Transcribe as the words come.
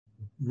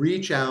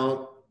reach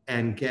out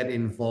and get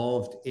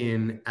involved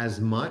in as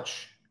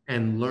much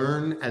and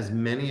learn as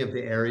many of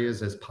the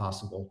areas as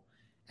possible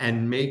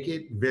and make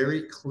it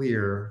very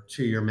clear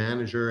to your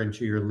manager and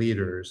to your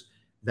leaders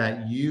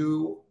that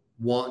you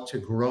want to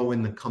grow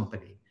in the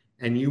company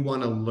and you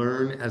want to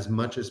learn as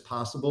much as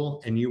possible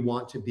and you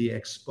want to be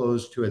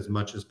exposed to as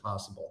much as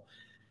possible.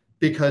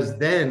 Because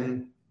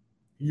then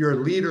your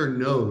leader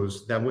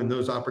knows that when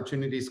those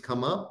opportunities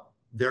come up,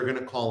 they're going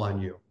to call on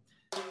you.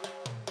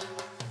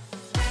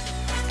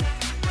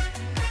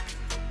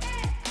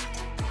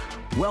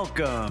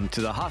 Welcome to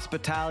the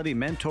Hospitality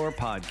Mentor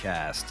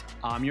Podcast.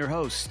 I'm your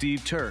host,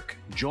 Steve Turk.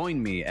 Join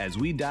me as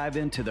we dive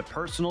into the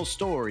personal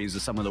stories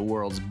of some of the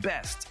world's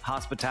best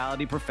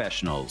hospitality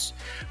professionals.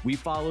 We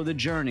follow the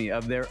journey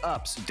of their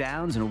ups,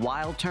 downs, and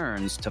wild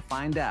turns to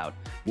find out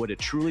what it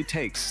truly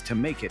takes to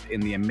make it in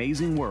the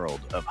amazing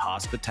world of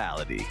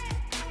hospitality.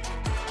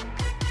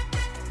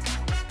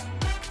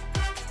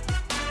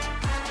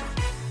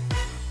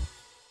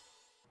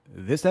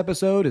 This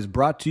episode is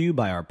brought to you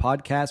by our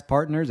podcast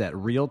partners at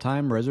Real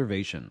Time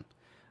Reservation.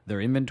 Their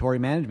inventory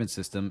management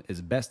system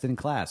is best in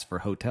class for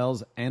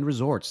hotels and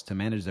resorts to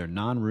manage their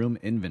non-room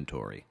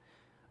inventory.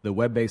 The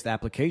web-based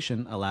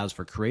application allows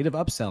for creative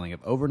upselling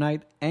of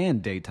overnight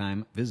and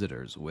daytime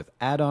visitors with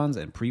add-ons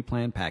and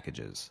pre-planned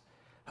packages.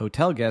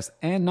 Hotel guests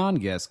and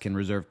non-guests can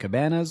reserve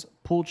cabanas,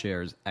 pool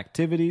chairs,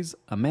 activities,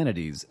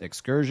 amenities,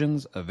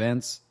 excursions,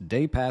 events,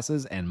 day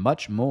passes, and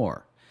much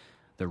more.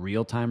 The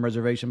real-time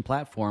reservation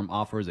platform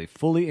offers a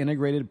fully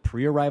integrated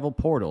pre-arrival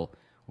portal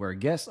where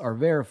guests are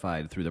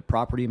verified through the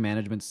property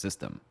management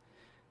system.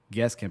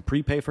 Guests can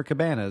prepay for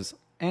cabanas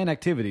and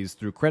activities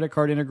through credit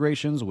card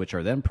integrations, which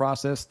are then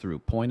processed through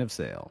point of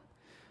sale.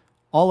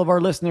 All of our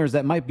listeners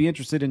that might be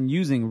interested in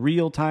using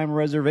real-time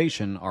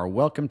reservation are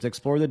welcome to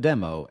explore the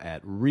demo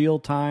at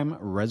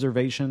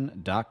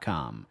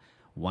realtimereservation.com.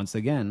 Once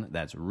again,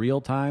 that's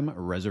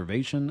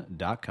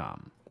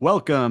realtimereservation.com.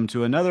 Welcome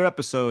to another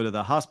episode of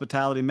the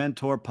Hospitality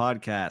Mentor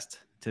Podcast.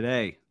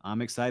 Today,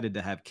 I'm excited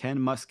to have Ken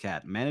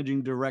Muskat,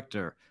 Managing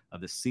Director of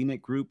the Scenic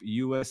Group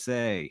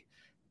USA.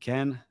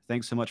 Ken,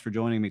 thanks so much for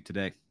joining me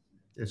today.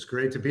 It's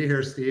great to be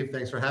here, Steve.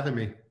 Thanks for having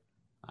me.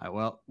 All right,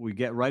 well, we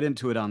get right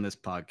into it on this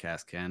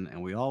podcast, Ken,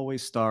 and we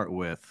always start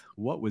with,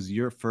 what was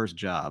your first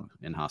job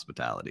in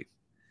hospitality?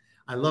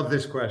 I love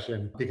this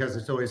question because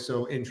it's always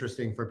so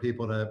interesting for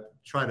people to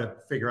try to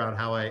figure out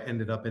how I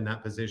ended up in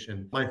that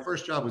position. My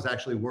first job was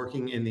actually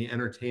working in the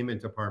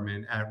entertainment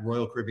department at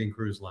Royal Caribbean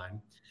Cruise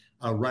Line,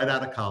 right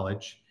out of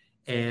college.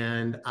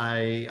 And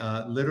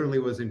I literally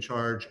was in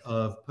charge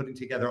of putting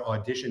together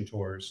audition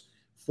tours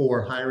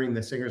for hiring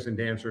the singers and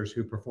dancers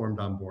who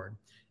performed on board.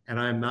 And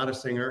I'm not a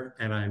singer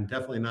and I'm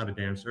definitely not a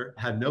dancer.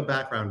 I had no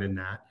background in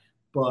that.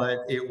 But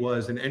it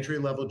was an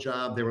entry-level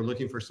job. They were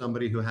looking for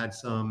somebody who had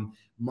some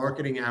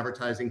marketing,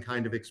 advertising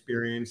kind of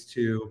experience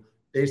to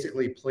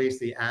basically place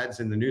the ads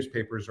in the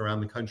newspapers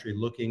around the country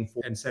looking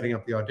for and setting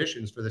up the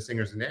auditions for the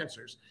singers and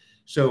dancers.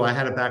 So I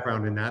had a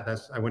background in that.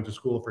 I went to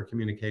school for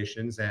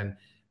communications and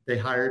they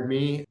hired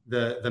me.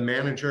 The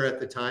manager at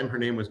the time, her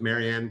name was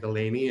Marianne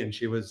Delaney, and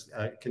she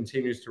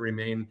continues to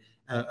remain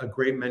a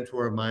great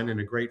mentor of mine and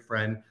a great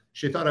friend.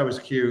 She thought I was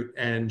cute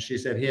and she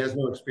said, he has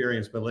no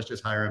experience, but let's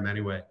just hire him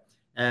anyway.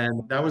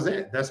 And that was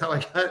it. That's how I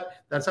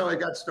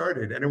got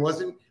started. And it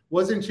wasn't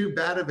too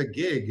bad of a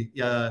gig,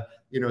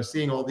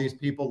 seeing all these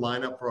people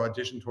line up for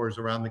audition tours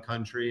around the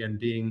country and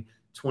being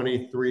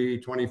 23,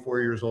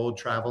 24 years old,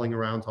 traveling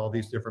around to all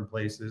these different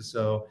places.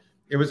 So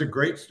it was a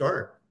great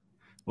start.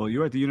 Well, you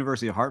were at the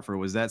University of Hartford.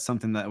 Was that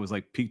something that was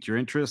like piqued your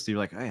interest? You're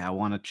like, hey, I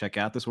want to check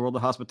out this world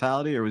of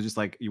hospitality, or was it just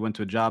like you went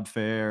to a job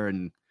fair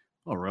and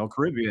Royal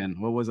Caribbean?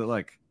 What was it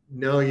like?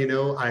 No,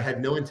 I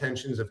had no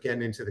intentions of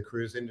getting into the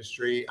cruise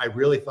industry. I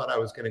really thought I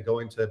was going to go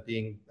into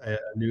being a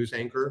news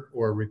anchor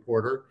or a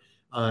reporter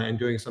and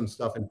doing some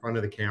stuff in front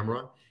of the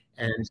camera.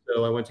 And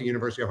so I went to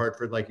University of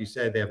Hartford. Like you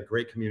said, they have a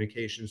great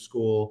communication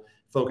school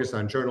focused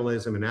on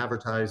journalism and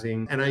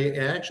advertising. And I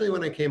actually,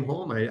 when I came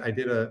home, I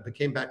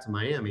came back to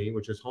Miami,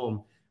 which is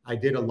home. I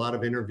did a lot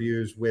of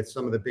interviews with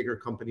some of the bigger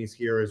companies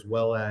here, as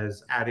well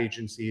as ad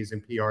agencies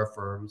and PR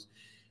firms.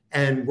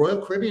 And Royal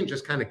Caribbean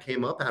just kind of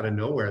came up out of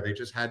nowhere. They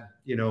just had,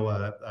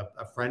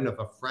 a friend of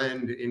a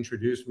friend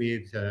introduced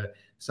me to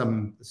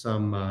some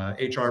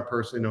HR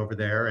person over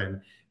there.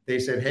 And they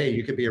said, hey,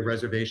 you could be a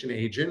reservation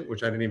agent,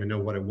 which I didn't even know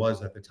what it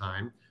was at the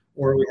time,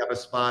 or we have a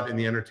spot in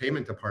the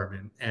entertainment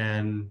department.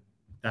 And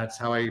that's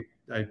how I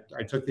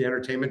took the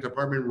entertainment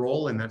department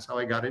role. And that's how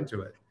I got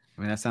into it.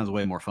 I mean, that sounds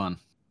way more fun.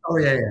 Oh,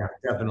 yeah,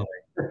 definitely.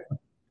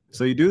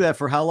 So you do that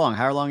for how long?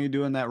 How long are you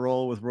doing that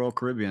role with Royal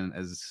Caribbean?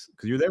 Because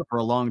you're there for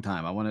a long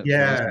time.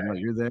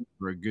 You're there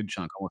for a good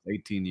chunk, almost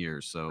 18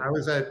 years. So I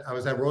was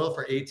at Royal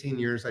for 18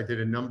 years. I did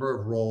a number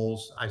of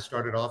roles. I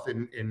started off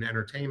in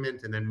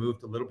entertainment and then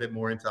moved a little bit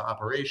more into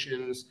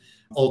operations.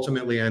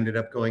 Ultimately, I ended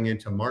up going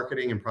into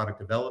marketing and product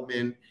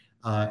development,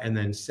 and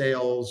then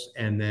sales,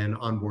 and then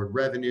onboard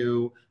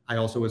revenue. I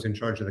also was in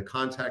charge of the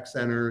contact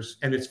centers.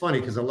 And it's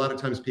funny because a lot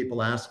of times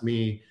people ask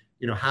me,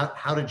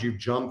 how did you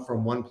jump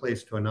from one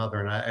place to another?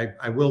 And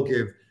I will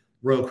give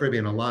Royal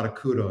Caribbean a lot of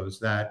kudos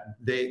that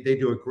they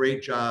do a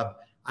great job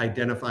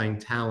identifying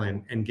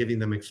talent and giving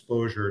them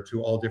exposure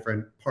to all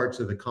different parts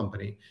of the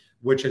company,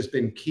 which has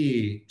been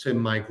key to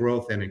my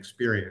growth and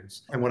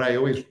experience. And what I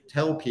always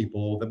tell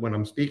people that when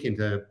I'm speaking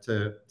to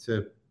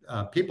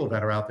people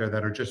that are out there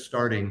that are just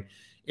starting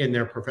in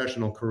their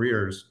professional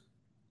careers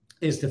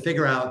is to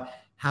figure out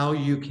how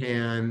you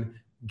can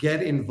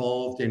get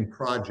involved in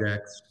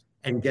projects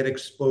and get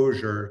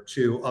exposure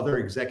to other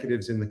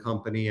executives in the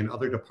company and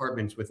other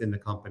departments within the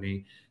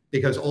company,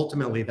 because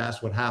ultimately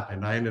that's what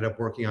happened. I ended up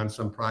working on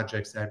some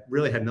projects that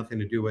really had nothing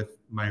to do with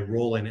my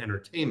role in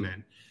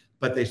entertainment,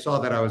 but they saw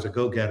that I was a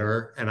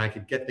go-getter and I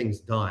could get things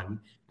done.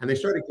 And they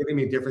started giving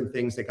me different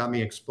things that got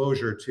me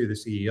exposure to the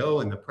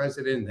CEO and the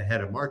president, and the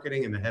head of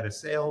marketing and the head of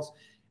sales.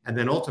 And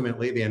then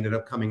ultimately they ended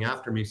up coming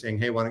after me saying,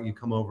 hey, why don't you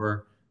come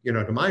over,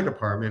 to my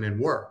department and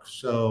work?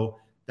 So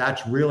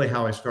that's really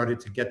how I started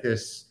to get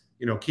this,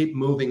 keep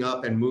moving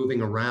up and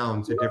moving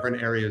around to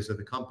different areas of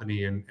the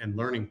company and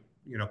learning,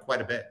 quite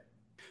a bit.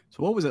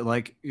 So what was it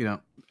like,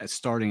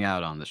 starting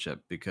out on the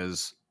ship?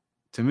 Because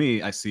to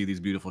me, I see these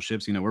beautiful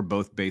ships. We're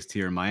both based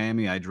here in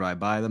Miami. I drive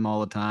by them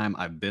all the time.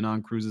 I've been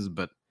on cruises,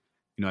 but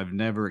I've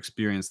never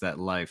experienced that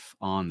life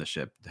on the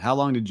ship. How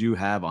long did you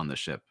have on the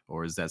ship?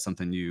 Or is that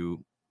something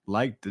you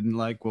liked, didn't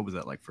like? What was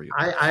that like for you?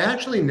 I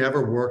actually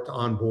never worked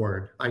on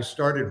board. I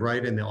started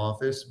right in the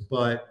office,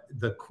 but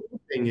the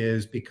cool thing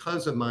is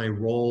because of my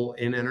role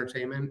in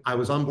entertainment, I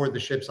was on board the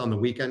ships on the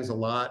weekends a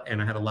lot,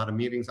 and I had a lot of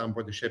meetings on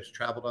board the ships,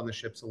 traveled on the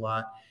ships a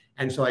lot.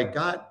 And so I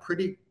got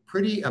pretty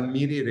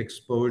immediate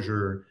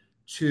exposure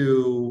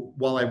to,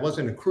 while I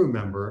wasn't a crew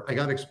member, I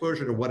got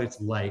exposure to what it's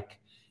like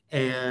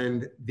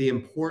and the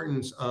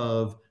importance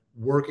of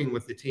working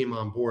with the team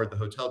on board, the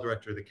hotel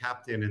director, the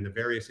captain, and the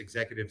various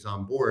executives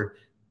on board.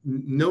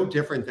 No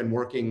different than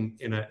working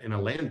in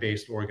a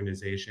land-based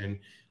organization.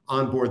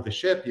 On board the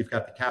ship, you've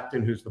got the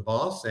captain who's the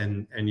boss,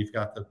 and you've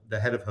got the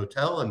head of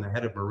hotel and the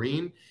head of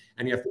marine,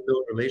 and you have to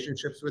build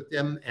relationships with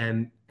them.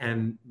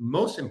 And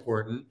most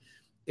important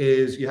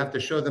is you have to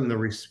show them the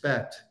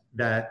respect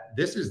that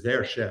this is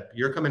their ship.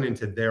 You're coming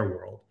into their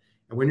world.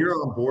 And when you're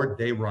on board,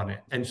 they run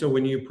it. And so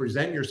when you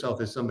present yourself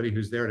as somebody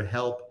who's there to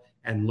help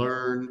and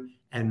learn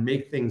and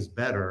make things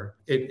better,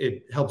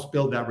 it helps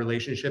build that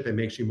relationship and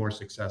makes you more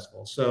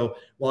successful. So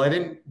while I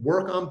didn't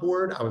work on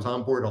board, I was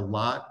on board a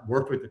lot,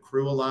 worked with the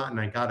crew a lot, and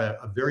I got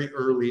a very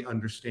early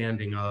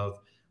understanding of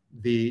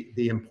the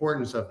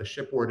importance of the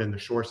shipboard and the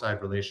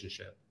shoreside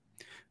relationship.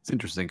 It's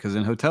interesting because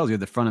in hotels you have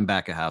the front and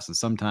back of house, and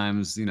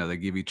sometimes they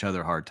give each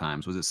other hard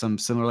times. Was it some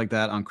similar like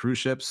that on cruise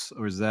ships,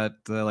 or is that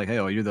like, hey,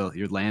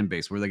 you're land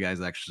based? We're the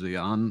guys actually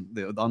on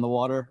the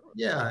water?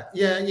 Yeah.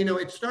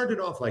 It started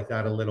off like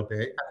that a little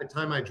bit. At the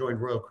time I joined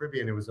Royal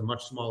Caribbean, it was a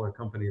much smaller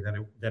company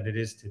than it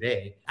is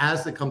today.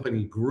 As the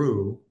company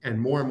grew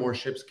and more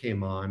ships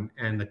came on,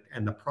 and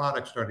the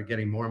product started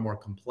getting more and more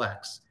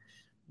complex,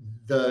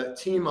 the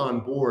team on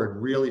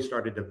board really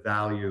started to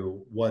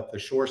value what the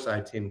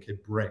shoreside team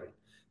could bring.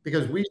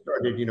 Because we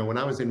started, when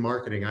I was in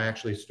marketing, I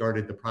actually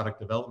started the product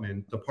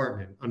development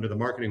department under the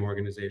marketing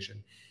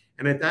organization.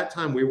 And at that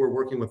time, we were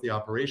working with the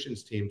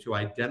operations team to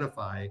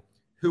identify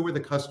who were the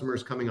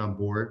customers coming on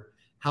board,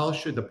 how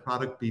should the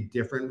product be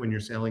different when you're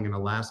sailing in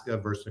Alaska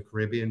versus the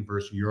Caribbean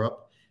versus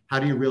Europe, how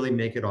do you really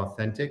make it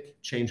authentic,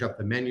 change up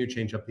the menu,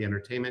 change up the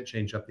entertainment,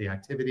 change up the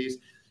activities.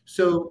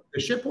 So the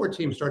shipboard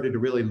team started to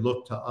really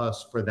look to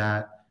us for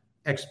that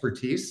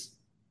expertise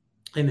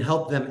and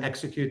help them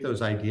execute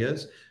those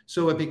ideas.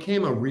 So it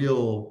became a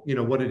real,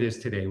 what it is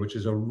today, which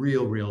is a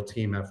real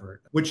team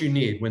effort, which you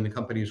need when the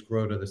companies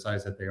grow to the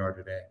size that they are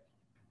today.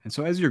 And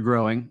so as you're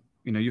growing,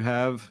 you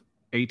have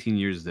 18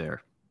 years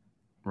there,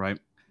 right?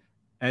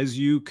 As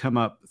you come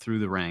up through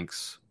the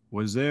ranks,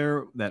 was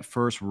there that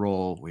first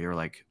role where you're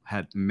like,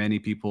 had many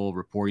people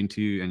reporting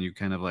to you and you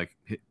kind of like,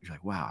 you're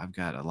like, wow, I've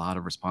got a lot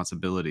of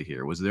responsibility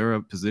here. Was there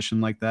a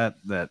position like that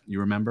you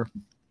remember?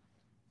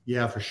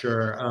 Yeah, for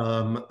sure.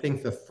 I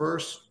think the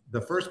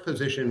first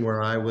position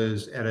where I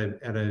was at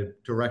a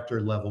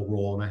director level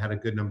role, and I had a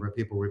good number of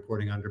people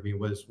reporting under me,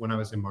 was when I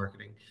was in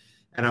marketing,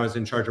 and I was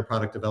in charge of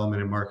product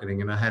development and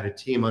marketing, and I had a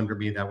team under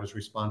me that was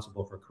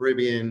responsible for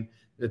Caribbean,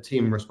 a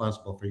team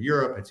responsible for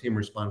Europe, a team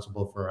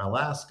responsible for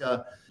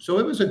Alaska. So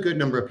it was a good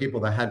number of people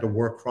that had to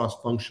work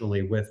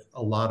cross-functionally with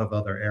a lot of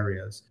other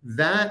areas.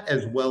 That,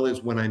 as well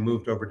as when I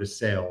moved over to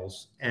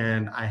sales,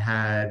 and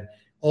I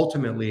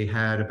ultimately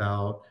had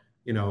about,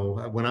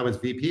 when I was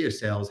VP of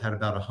sales, had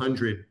about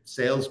 100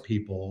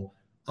 salespeople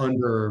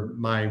under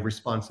my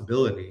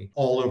responsibility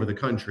all over the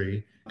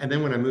country. And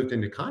then when I moved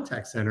into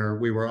contact center,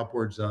 we were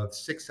upwards of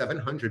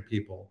 600-700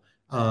 people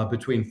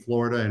between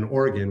Florida and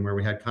Oregon, where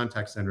we had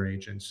contact center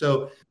agents.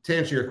 So to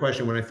answer your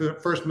question, when I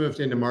first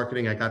moved into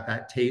marketing, I got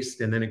that taste,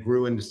 and then it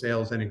grew into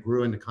sales, and it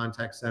grew into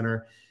contact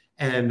center.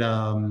 And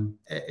that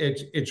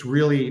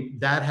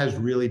has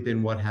really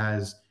been what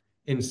has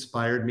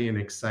inspired me and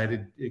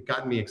it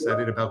got me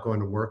excited about going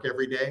to work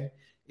every day,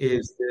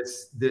 is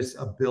this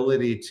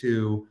ability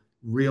to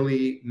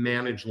really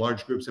manage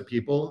large groups of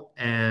people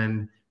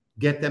and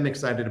get them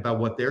excited about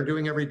what they're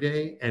doing every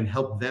day and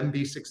help them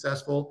be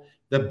successful.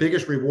 The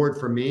biggest reward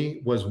for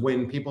me was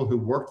when people who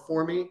worked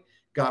for me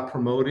got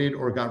promoted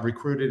or got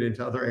recruited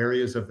into other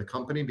areas of the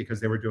company because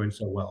they were doing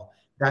so well.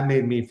 That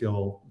made me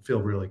feel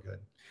really good.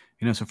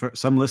 So for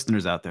some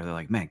listeners out there, they're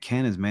like, man,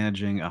 Ken is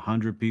managing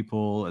 100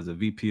 people as a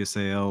VP of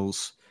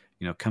sales,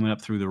 coming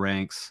up through the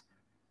ranks.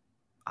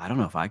 I don't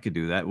know if I could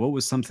do that. What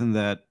was something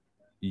that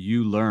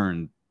you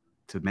learned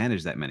to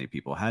manage that many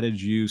people? How did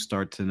you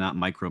start to not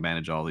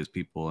micromanage all these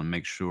people and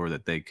make sure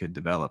that they could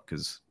develop?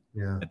 Because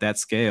at that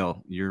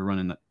scale, you're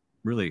running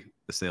really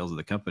the sales of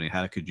the company.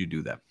 How could you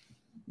do that?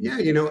 Yeah,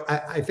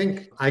 I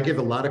think I give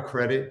a lot of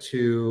credit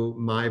to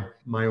my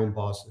own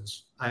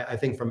bosses. I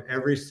think from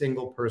every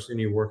single person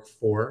you work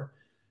for,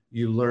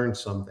 you learn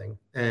something.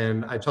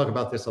 And I talk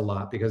about this a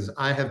lot because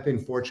I have been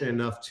fortunate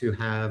enough to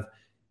have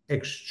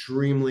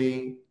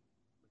extremely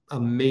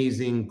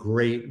amazing,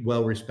 great,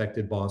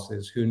 well-respected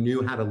bosses who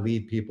knew how to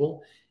lead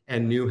people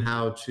and knew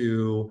how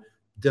to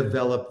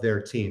develop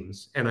their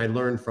teams. And I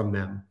learned from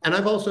them. And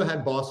I've also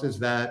had bosses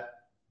that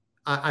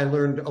I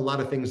learned a lot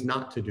of things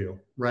not to do,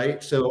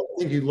 right? So I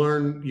think you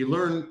learn,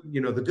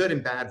 the good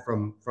and bad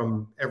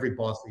from every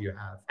boss that you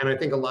have. And I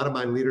think a lot of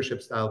my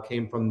leadership style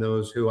came from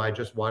those who I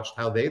just watched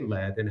how they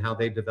led and how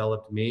they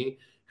developed me,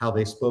 how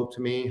they spoke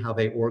to me, how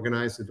they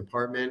organized the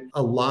department.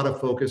 A lot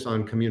of focus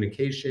on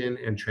communication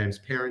and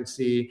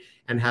transparency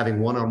and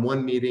having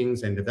one-on-one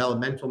meetings and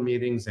developmental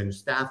meetings and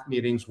staff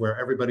meetings where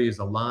everybody is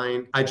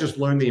aligned. I just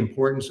learned the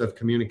importance of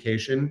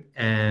communication,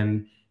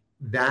 and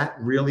that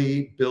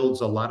really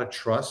builds a lot of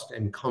trust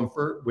and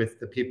comfort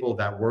with the people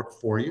that work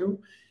for you.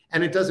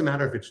 And it doesn't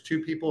matter if it's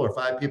 2 people or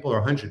 5 people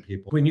or 100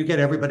 people. When you get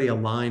everybody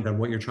aligned on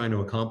what you're trying to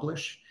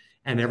accomplish,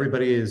 and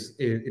everybody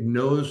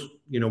knows,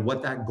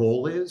 what that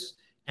goal is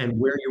and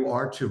where you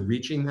are to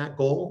reaching that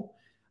goal,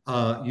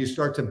 you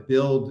start to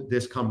build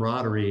this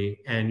camaraderie,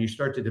 and you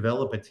start to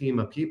develop a team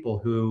of people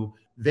who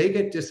they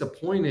get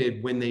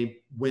disappointed when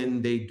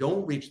they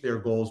don't reach their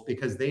goals,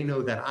 because they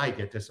know that I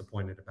get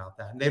disappointed about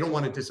that, and they don't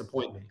want to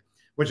disappoint me,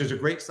 which is a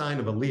great sign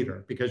of a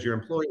leader, because your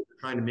employees are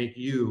trying to make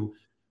you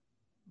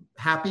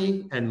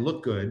happy and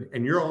look good,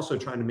 and you're also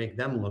trying to make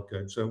them look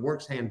good. So it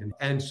works hand in hand.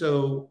 And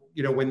so,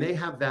 when they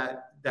have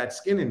that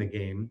skin in the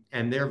game,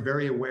 and they're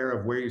very aware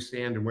of where you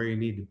stand and where you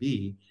need to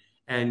be,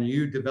 and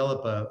you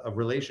develop a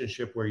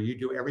relationship where you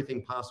do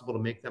everything possible to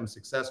make them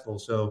successful,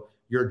 so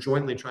you're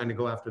jointly trying to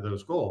go after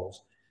those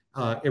goals,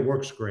 it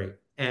works great.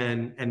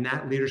 And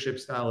that leadership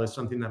style is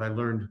something that I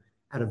learned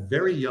at a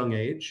very young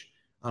age.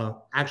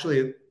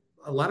 Actually,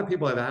 a lot of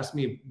people have asked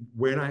me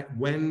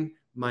when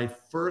my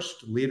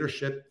first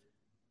leadership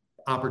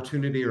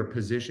opportunity or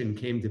position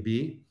came to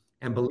be,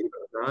 and believe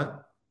it or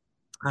not,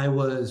 I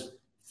was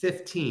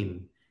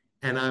 15,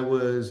 and I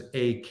was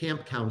a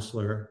camp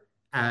counselor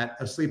at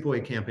a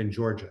sleepaway camp in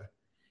Georgia.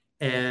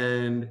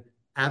 And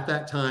at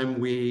that time,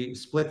 we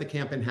split the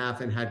camp in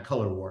half and had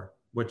color war,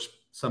 which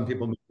some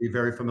people may be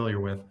very familiar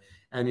with.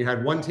 And you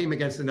had one team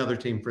against another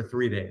team for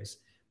 3 days.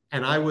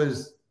 And I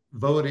was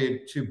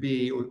voted to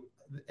be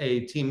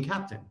a team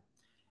captain.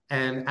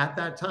 And at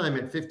that time,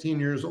 at 15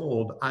 years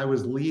old, I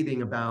was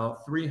leading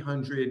about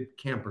 300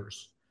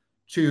 campers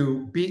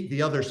to beat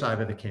the other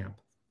side of the camp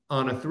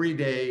on a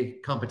 3-day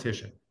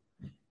competition.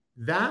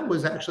 That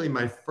was actually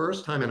my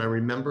first time, and I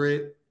remember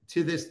it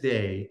to this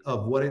day,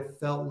 of what it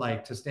felt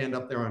like to stand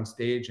up there on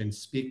stage and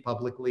speak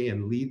publicly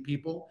and lead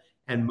people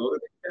and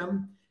motivate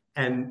them.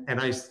 And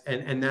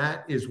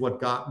that is what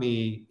got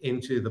me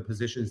into the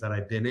positions that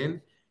I've been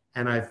in.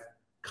 And I've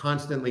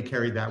constantly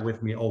carried that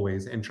with me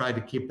always, and tried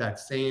to keep that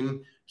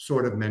same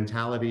sort of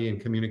mentality and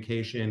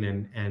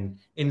communication and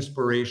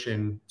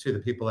inspiration to the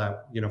people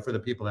that, for the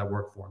people that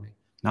work for me.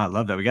 No, I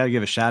love that. We got to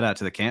give a shout out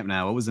to the camp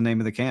now. What was the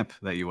name of the camp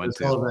that you went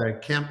to?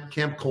 It's called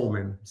Camp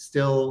Coleman.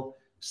 Still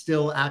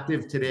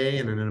active today,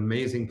 and an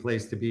amazing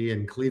place to be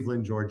in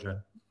Cleveland,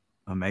 Georgia.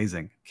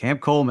 Amazing. Camp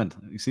Coleman.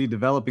 You see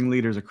developing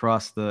leaders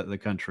across the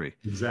country.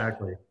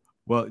 Exactly.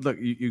 Well, look,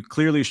 you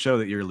clearly show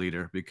that you're a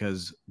leader,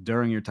 because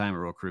during your time at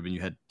Royal Caribbean, you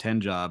had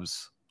 10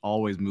 jobs,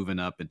 always moving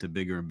up into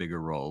bigger and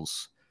bigger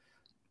roles.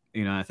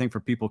 I think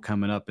for people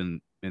coming up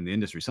in the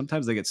industry,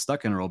 sometimes they get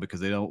stuck in a role because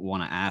they don't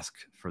want to ask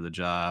for the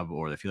job,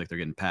 or they feel like they're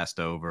getting passed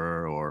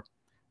over, or,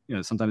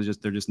 sometimes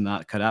they're just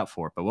not cut out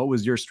for it. But what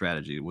was your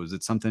strategy? Was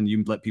it something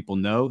you let people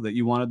know that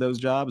you wanted those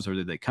jobs, or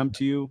did they come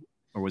to you,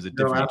 or was it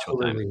different? No,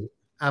 absolutely.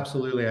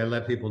 Absolutely. I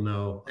let people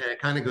know. And it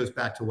kind of goes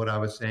back to what I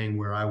was saying,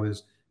 where I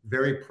was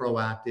very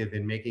proactive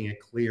in making it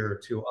clear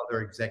to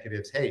other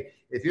executives, hey,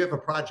 if you have a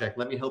project,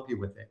 let me help you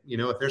with it.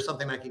 If there's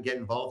something I can get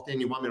involved in,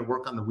 you want me to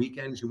work on the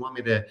weekends, you want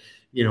me to,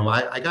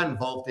 I got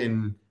involved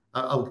in,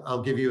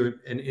 I'll give you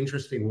an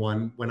interesting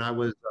one. When I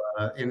was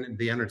in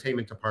the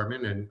entertainment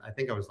department, and I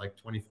think I was like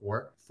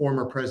 24,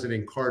 former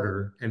President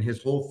Carter and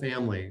his whole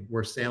family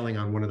were sailing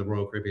on one of the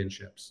Royal Caribbean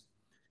ships.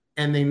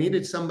 And they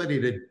needed somebody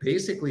to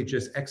basically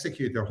just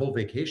execute their whole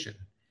vacation.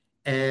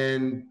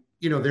 And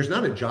there's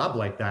not a job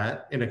like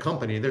that in a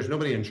company. There's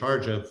nobody in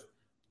charge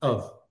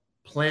of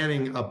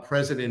planning a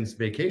president's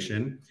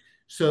vacation.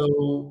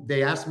 So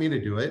they asked me to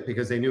do it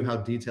because they knew how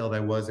detailed I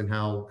was and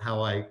how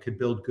I could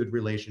build good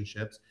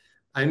relationships.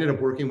 I ended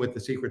up working with the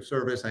Secret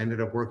Service. I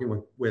ended up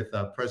working with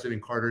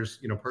President Carter's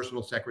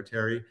personal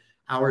secretary,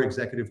 our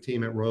executive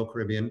team at Royal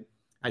Caribbean.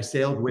 I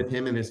sailed with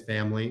him and his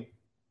family,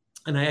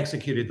 and I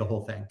executed the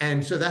whole thing.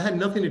 And so that had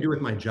nothing to do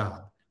with my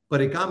job, but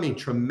it got me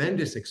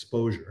tremendous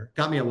exposure,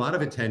 got me a lot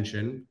of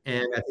attention.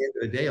 And at the end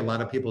of the day, a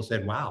lot of people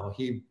said, wow,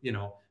 he,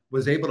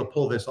 was able to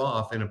pull this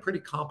off in a pretty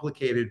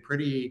complicated,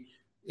 pretty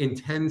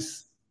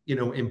intense,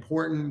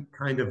 important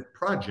kind of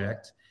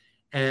project.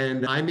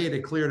 And I made it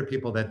clear to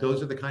people that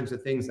those are the kinds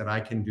of things that I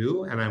can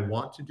do and I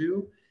want to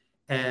do.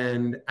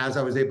 And as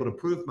I was able to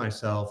prove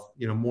myself,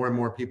 more and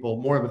more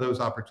people, more of those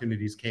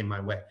opportunities came my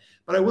way.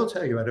 But I will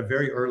tell you, at a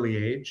very early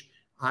age,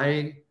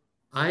 I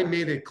I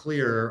made it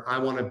clear I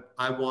want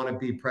to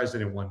be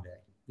president one day.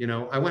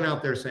 I went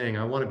out there saying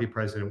I want to be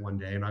president one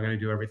day, and I'm going to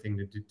do everything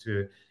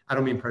to. I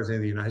don't mean president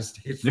of the United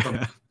States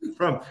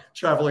from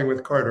traveling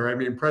with Carter. I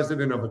mean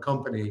president of a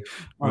company,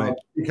 Right.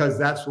 because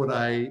that's what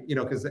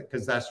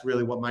because that's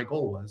really what my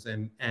goal was.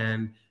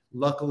 And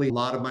luckily, a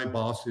lot of my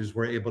bosses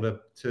were able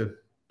to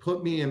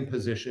put me in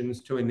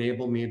positions to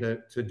enable me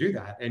to do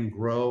that and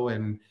grow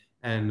and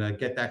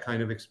get that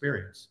kind of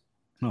experience.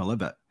 No, I love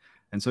that.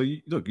 And so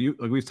like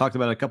we've talked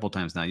about it a couple of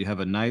times now. You have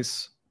a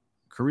nice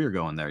career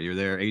going there. You're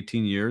there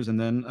 18 years, and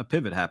then a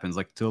pivot happens,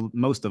 like to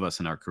most of us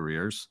in our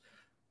careers.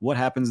 What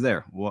happens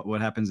there?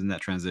 What happens in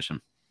that transition?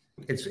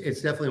 It's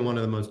definitely one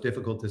of the most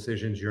difficult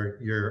decisions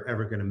you're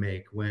ever going to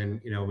make when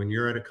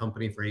you're at a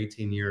company for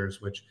 18 years,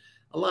 which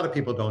a lot of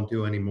people don't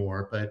do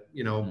anymore. But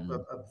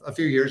a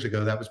few years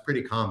ago, that was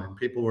pretty common.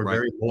 People were Right.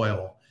 very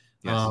loyal.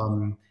 Yes.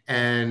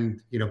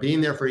 And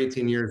being there for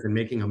 18 years and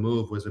making a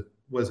move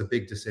was a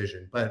big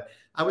decision. But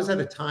I was at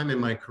a time in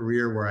my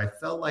career where I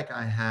felt like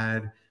I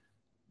had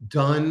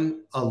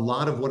done a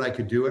lot of what I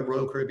could do at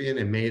Royal Caribbean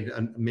and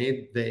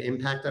made the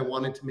impact I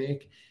wanted to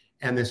make.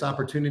 And this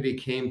opportunity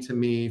came to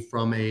me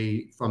from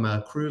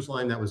a cruise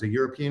line that was a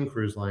European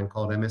cruise line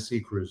called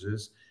MSC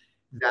Cruises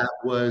that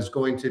was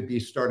going to be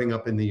starting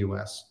up in the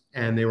US.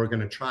 And they were going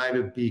to try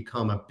to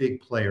become a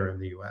big player in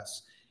the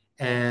US.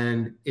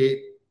 And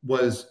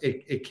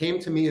it came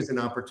to me as an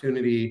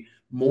opportunity,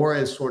 more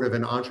as sort of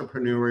an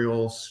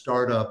entrepreneurial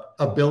startup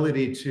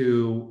ability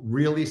to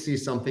really see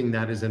something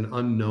that is an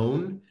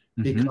unknown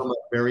become a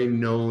very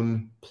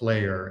known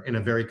player in a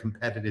very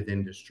competitive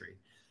industry.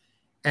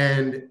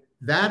 And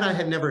that I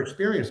had never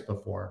experienced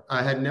before.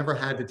 I had never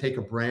had to take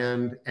a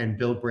brand and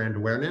build brand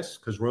awareness,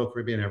 because Royal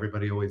Caribbean,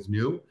 everybody always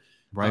knew.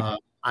 Right.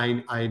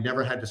 I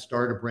never had to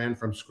start a brand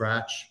from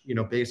scratch,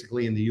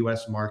 basically in the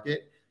US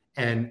market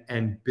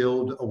and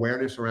build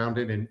awareness around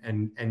it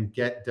and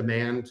get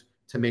demand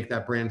to make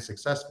that brand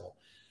successful.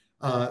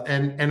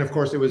 And of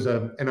course, it was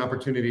an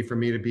opportunity for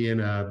me to be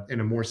in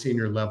a more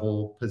senior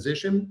level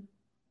position.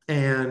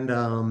 And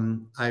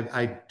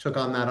I took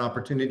on that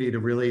opportunity to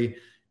really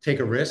take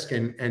a risk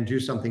and do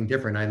something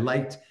different. I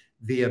liked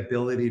the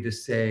ability to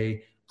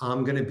say,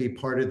 I'm going to be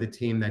part of the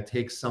team that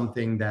takes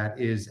something that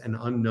is an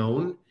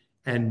unknown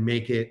and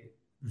make it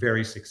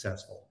very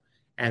successful.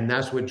 And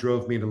that's what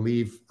drove me to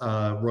leave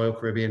Royal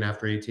Caribbean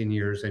after 18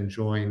 years and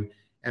join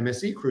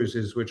MSC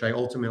Cruises, which I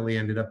ultimately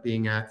ended up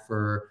being at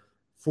for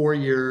 4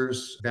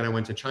 years. Then I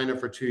went to China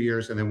for 2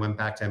 years and then went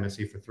back to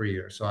MSC for 3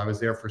 years. So I was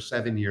there for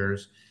 7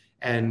 years.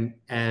 And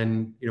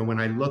when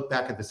I look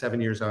back at the 7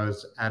 years I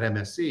was at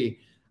MSC,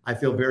 I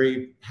feel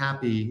very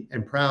happy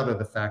and proud of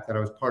the fact that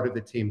I was part of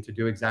the team to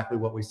do exactly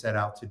what we set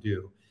out to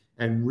do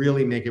and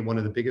really make it one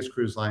of the biggest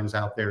cruise lines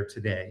out there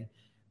today,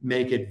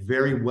 make it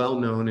very well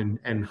known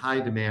and high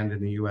demand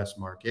in the US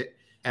market,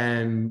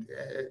 and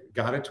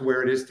got it to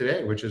where it is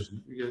today, which is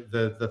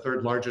the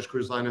third largest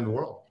cruise line in the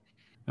world.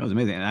 That was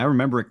amazing. And I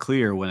remember it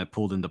clear when it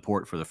pulled into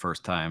port for the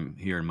first time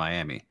here in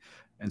Miami.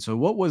 And so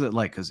what was it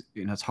like? Because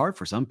it's hard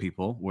for some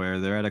people where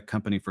they're at a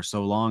company for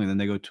so long and then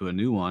they go to a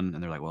new one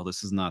and they're like, well,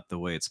 this is not the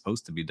way it's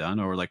supposed to be done.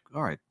 Or like,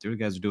 all right, the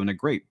guys are doing it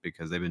great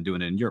because they've been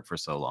doing it in Europe for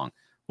so long.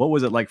 What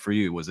was it like for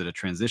you? Was it a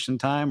transition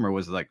time, or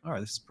was it like, all right,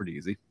 this is pretty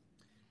easy?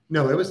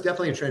 No, it was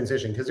definitely a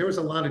transition because there was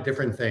a lot of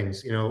different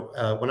things.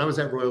 When I was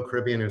at Royal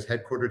Caribbean, it was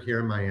headquartered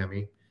here in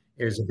Miami.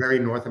 It is a very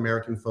North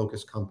American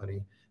focused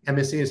company.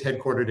 MSC is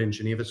headquartered in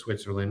Geneva,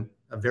 Switzerland,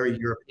 a very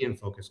European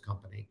focused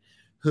company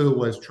who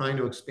was trying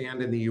to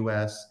expand in the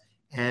US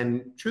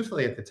and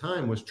truthfully at the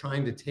time was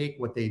trying to take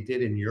what they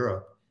did in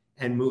Europe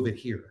and move it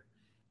here.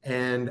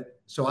 And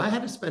so I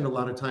had to spend a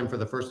lot of time for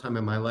the first time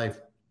in my life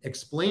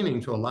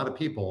explaining to a lot of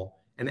people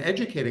and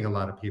educating a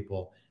lot of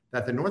people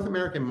that the North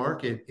American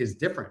market is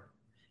different.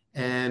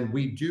 And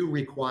we do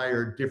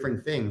require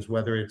different things,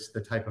 whether it's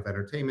the type of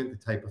entertainment, the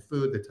type of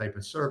food, the type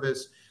of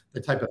service, the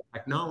type of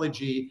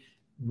technology.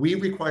 We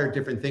require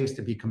different things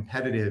to be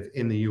competitive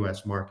in the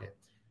US market.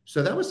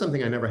 So that was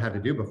something I never had to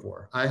do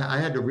before. I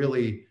had to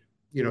really,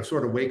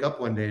 sort of wake up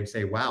one day and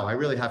say, wow, I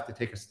really have to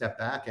take a step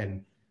back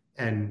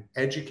and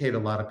educate a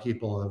lot of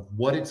people of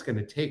what it's going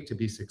to take to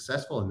be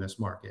successful in this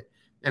market.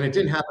 And it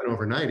didn't happen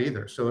overnight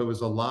either. So it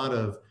was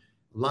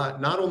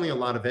not only a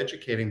lot of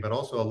educating, but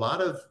also a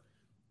lot of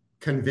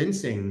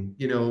convincing,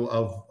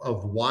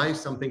 of why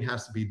something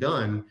has to be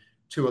done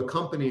to a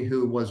company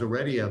who was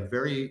already a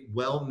very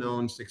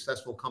well-known,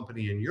 successful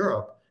company in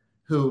Europe,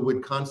 who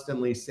would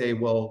constantly say,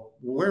 well,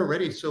 we're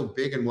already so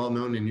big and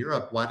well-known in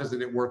Europe. Why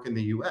doesn't it work in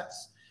the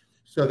US?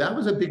 So that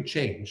was a big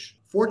change.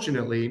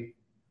 Fortunately,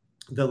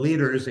 the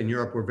leaders in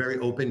Europe were very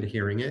open to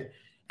hearing it.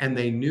 And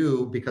they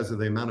knew, because of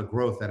the amount of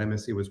growth that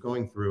MSC was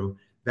going through,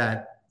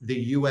 that the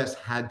US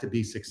had to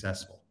be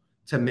successful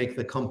to make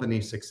the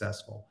company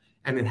successful.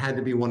 And it had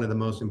to be one of the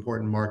most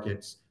important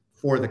markets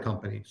for the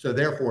company. So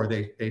therefore,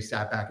 they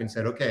sat back and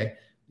said, okay,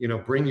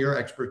 bring your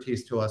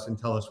expertise to us and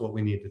tell us what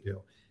we need to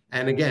do.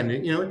 And again,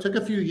 it took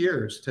a few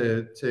years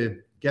to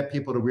get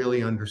people to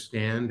really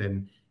understand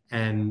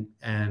and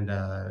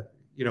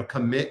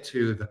commit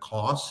to the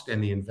cost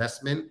and the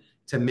investment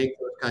to make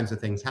those kinds of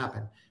things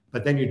happen.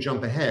 But then you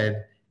jump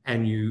ahead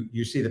and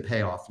you see the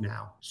payoff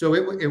now. So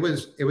it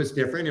was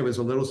different. It was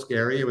a little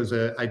scary.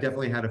 I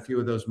definitely had a few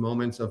of those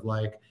moments of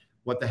like,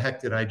 what the heck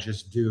did I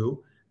just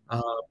do?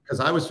 Because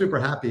I was super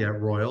happy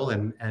at Royal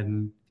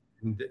and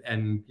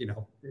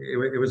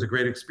it was a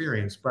great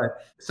experience. But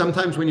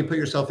sometimes when you put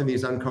yourself in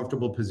these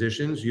uncomfortable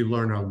positions, you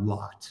learn a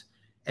lot.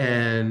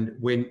 And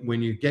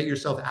when you get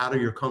yourself out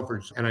of your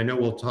comfort zone, and I know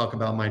we'll talk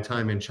about my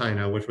time in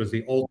China, which was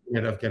the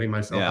ultimate of getting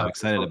myself out. Yeah, I'm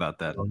excited about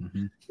that.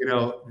 Mm-hmm.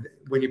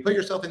 When you put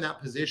yourself in that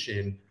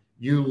position,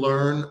 you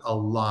learn a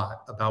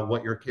lot about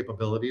what your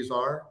capabilities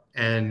are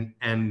and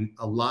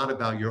a lot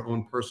about your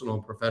own personal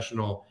and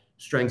professional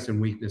strengths and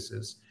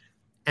weaknesses.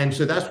 And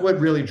so that's what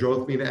really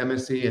drove me to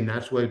MSC, and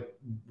that's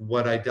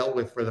what I dealt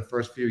with for the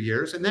first few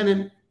years. And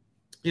then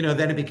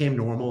then it became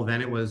normal.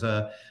 Then it was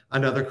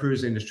another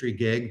cruise industry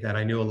gig that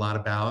I knew a lot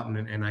about,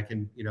 and I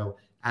can,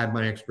 add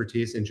my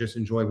expertise and just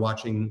enjoy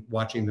watching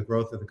the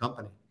growth of the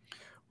company.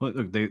 Well,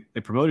 look, they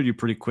promoted you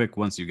pretty quick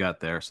once you got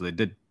there, so they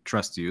did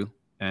trust you.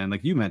 And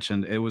like you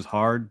mentioned, it was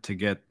hard to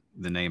get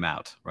the name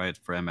out, right,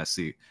 for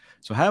MSC.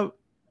 So how,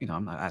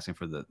 I'm not asking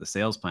for the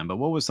sales plan, but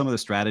what was some of the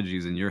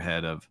strategies in your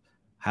head of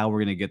how we're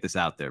going to get this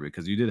out there?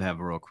 Because you did have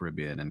Royal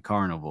Caribbean and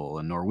Carnival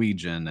and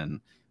Norwegian and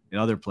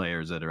other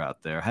players that are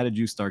out there. How did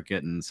you start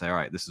say, all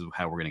right, this is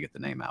how we're going to get the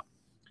name out?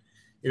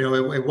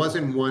 It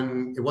wasn't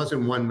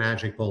one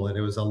magic bullet.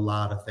 It was a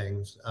lot of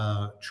things.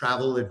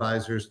 Travel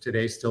advisors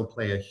today still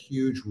play a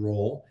huge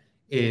role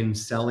in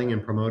selling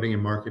and promoting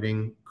and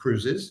marketing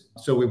cruises.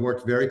 So we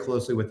worked very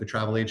closely with the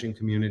travel agent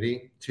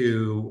community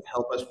to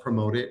help us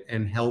promote it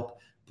and help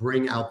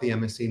bring out the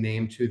MSC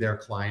name to their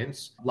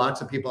clients.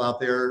 Lots of people out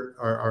there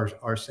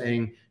are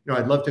saying,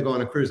 I'd love to go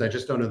on a cruise. I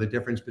just don't know the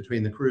difference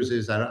between the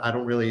cruises. I'm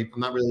not really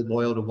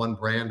loyal to one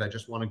brand. I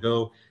just want to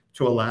go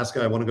to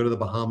Alaska. I want to go to the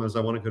Bahamas. I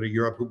want to go to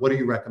Europe. What do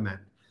you recommend?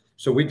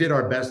 So we did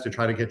our best to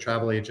try to get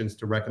travel agents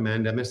to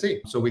recommend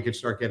MSC so we could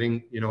start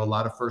getting, a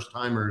lot of first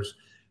timers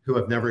who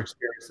have never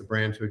experienced the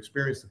brand to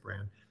experience the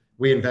brand.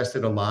 We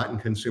invested a lot in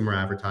consumer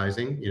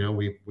advertising.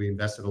 We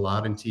invested a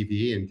lot in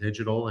TV and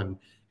digital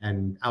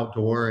and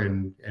outdoor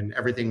and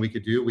everything we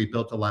could do. We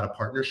built a lot of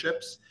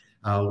partnerships.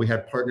 We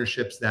had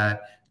partnerships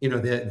that,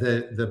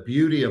 the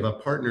beauty of a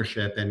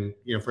partnership. And,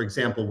 for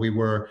example, we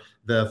were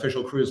the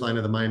official cruise line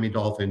of the Miami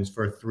Dolphins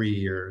for 3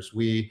 years.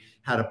 We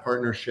had a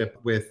partnership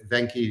with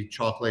Venki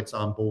Chocolates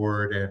on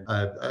board and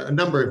a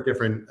number of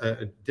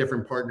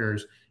different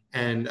partners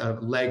and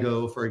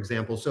Lego, for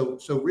example.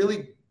 So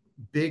really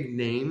big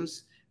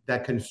names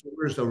that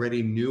consumers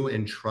already knew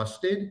and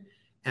trusted.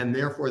 And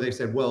therefore they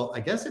said, well, I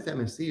guess if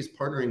MSC is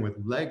partnering with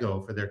Lego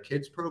for their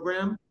kids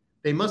program,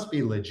 they must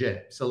be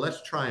legit. So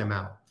let's try them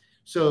out.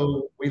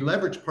 So we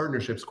leveraged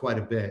partnerships quite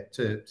a bit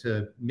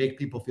to make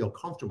people feel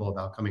comfortable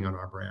about coming on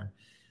our brand.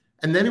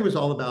 And then it was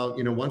all about,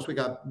 once we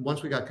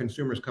got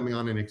consumers coming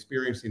on and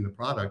experiencing the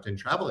product and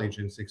travel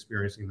agents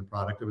experiencing the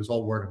product, it was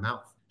all word of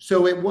mouth.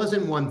 So it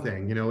wasn't one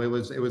thing, it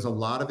was a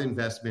lot of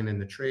investment in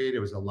the trade. It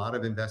was a lot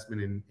of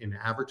investment in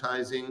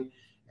advertising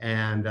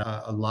and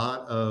a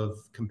lot of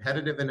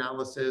competitive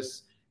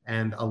analysis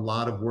and a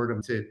lot of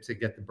word to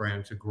get the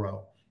brand to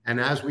grow. And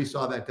as we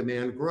saw that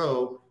demand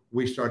grow,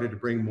 we started to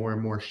bring more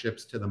and more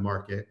ships to the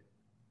market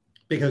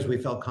because we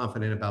felt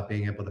confident about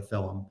being able to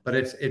fill them. But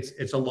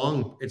it's a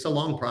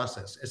long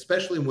process,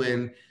 especially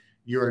when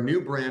you're a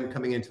new brand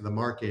coming into the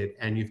market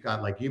and you've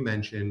got, like you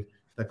mentioned,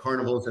 the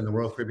Carnivals and the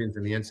Royal Caribbeans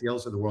and the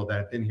NCLs of the world that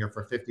have been here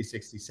for 50,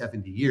 60,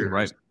 70 years,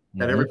 right?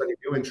 That everybody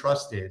knew and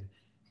trusted.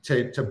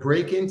 To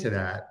break into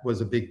that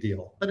was a big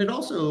deal. But it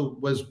also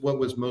was what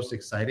was most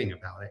exciting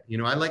about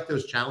it. I like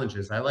those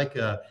challenges. I like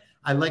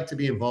to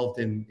be involved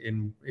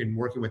in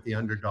working with the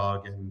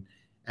underdog, and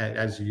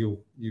as you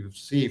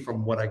see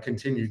from what I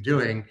continue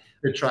doing,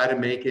 to try to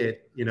make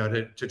it,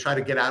 to try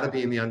to get out of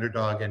being the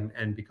underdog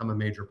and become a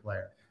major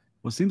player.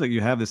 Well, it seems like you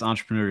have this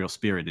entrepreneurial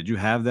spirit. Did you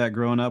have that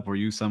growing up? Were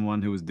you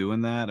someone who was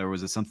doing that, or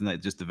was it something that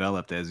just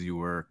developed as you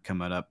were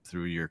coming up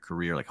through your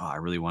career? Like, I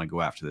really want to go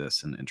after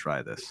this and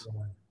try this.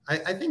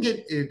 I think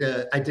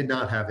I did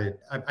not have it.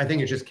 I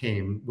think it just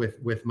came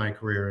with my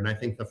career. And I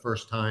think the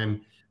first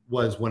time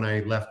was when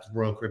I left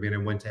Royal Caribbean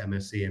and went to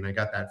MSC, and I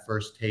got that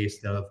first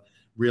taste of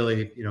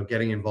really,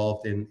 getting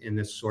involved in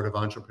this sort of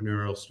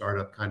entrepreneurial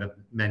startup kind of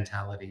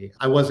mentality.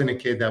 I wasn't a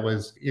kid that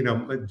was,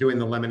 doing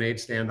the lemonade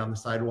stand on the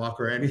sidewalk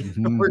or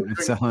anything.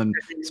 Selling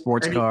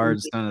sports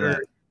cards, none of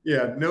that.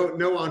 Yeah, no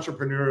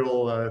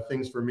entrepreneurial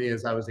things for me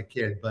as I was a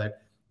kid,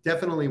 but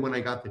definitely when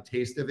I got the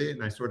taste of it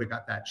and I sort of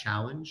got that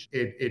challenge,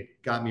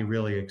 it got me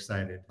really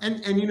excited.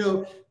 And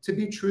to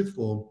be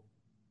truthful,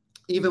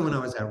 even when I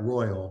was at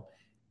Royal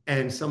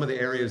and some of the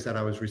areas that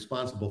I was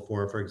responsible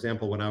for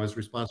example, when I was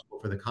responsible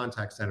for the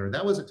contact center,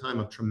 that was a time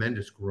of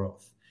tremendous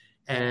growth.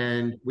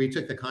 And we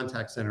took the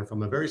contact center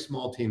from a very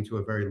small team to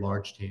a very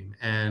large team.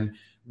 And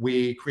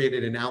we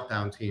created an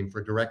outbound team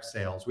for direct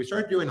sales. We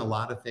started doing a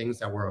lot of things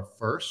that were a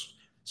first.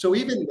 So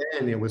even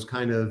then, it was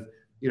kind of,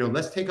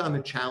 let's take on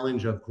the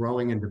challenge of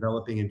growing and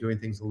developing and doing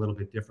things a little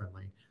bit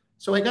differently.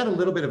 So I got a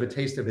little bit of a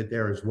taste of it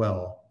there as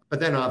well. But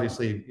then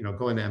obviously,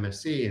 going to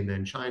MSC and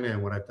then China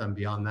and what I've done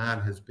beyond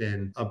that has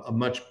been a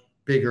much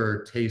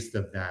bigger taste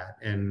of that.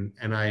 And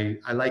I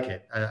like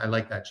it. I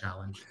like that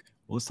challenge.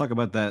 Well, let's talk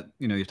about that.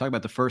 You talk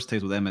about the first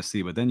taste with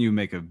MSC, but then you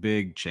make a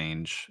big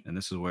change. And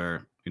this is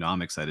where,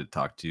 I'm excited to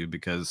talk to you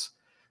because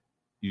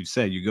you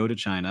said you go to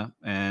China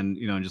and,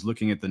 just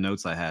looking at the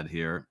notes I had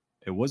here,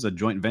 it was a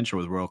joint venture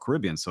with Royal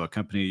Caribbean. So a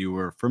company you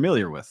were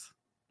familiar with,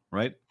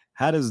 right?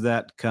 How does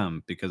that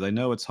come? Because I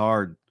know it's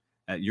hard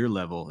at your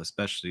level,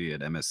 especially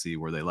at MSC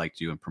where they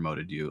liked you and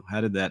promoted you. How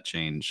did that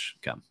change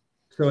come?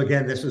 So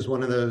again, this is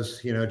one of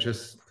those,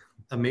 just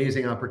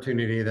amazing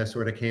opportunity that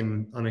sort of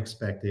came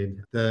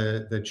unexpected.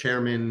 The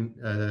chairman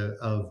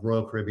of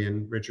Royal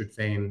Caribbean, Richard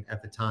Fain,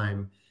 at the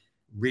time,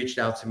 reached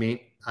out to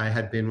me. I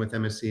had been with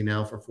MSC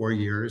now for 4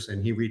 years,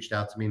 and he reached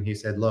out to me and he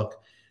said,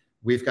 look,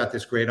 we've got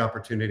this great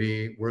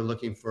opportunity. We're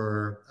looking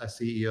for a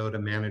CEO to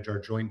manage our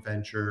joint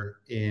venture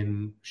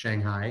in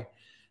Shanghai.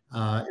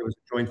 It was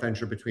a joint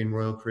venture between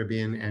Royal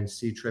Caribbean and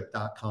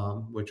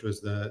Ctrip.com, which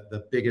was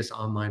the biggest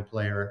online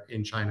player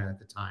in China at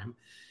the time.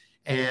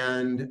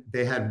 And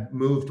they had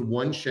moved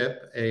one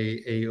ship,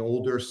 a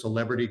older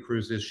Celebrity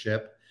Cruises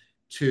ship,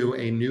 to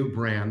a new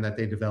brand that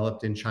they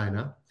developed in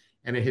China.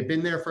 And it had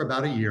been there for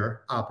about a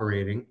year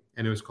operating,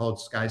 and it was called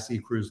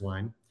SkySea Cruise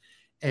Line.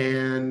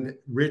 And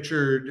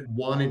Richard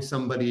wanted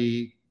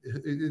somebody,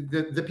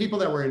 the people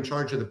that were in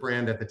charge of the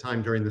brand at the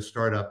time during the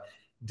startup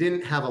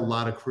didn't have a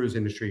lot of cruise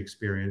industry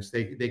experience.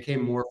 They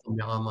came more from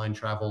the online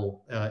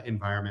travel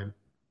environment.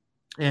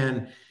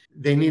 And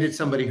they needed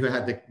somebody who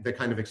had the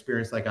kind of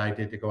experience like I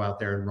did to go out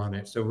there and run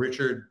it. So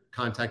Richard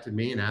contacted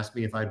me and asked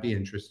me if I'd be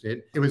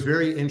interested. It was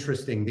very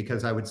interesting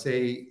because I would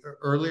say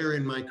earlier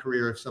in my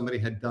career, if somebody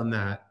had done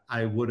that,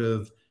 I would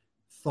have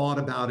thought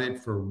about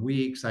it for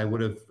weeks. I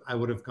would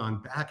have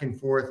gone back and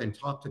forth and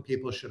talked to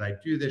people. Should I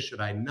do this? Should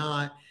I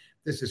not?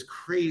 This is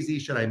crazy.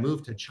 Should I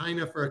move to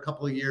China for a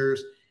couple of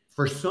years?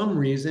 For some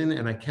reason,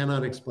 and I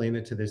cannot explain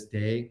it to this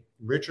day,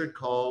 Richard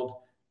called.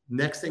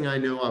 Next thing I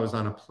know, I was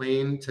on a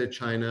plane to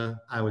China.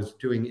 I was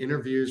doing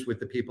interviews with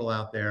the people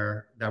out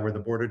there that were the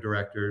board of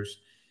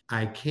directors.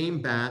 I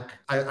came back.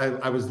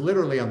 I was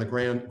literally on the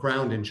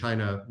ground in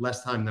China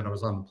less time than I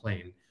was on the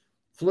plane.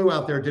 Flew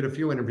out there, did a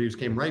few interviews,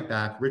 came right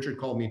back. Richard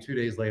called me 2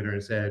 days later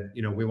and said,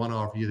 we want to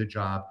offer you the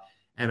job.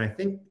 And I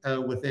think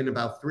within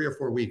about 3 or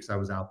 4 weeks, I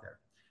was out there.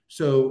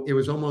 So it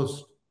was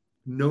almost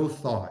no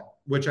thought,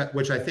 which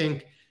I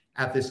think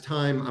at this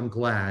time, I'm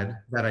glad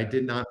that I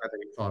did not have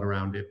any thought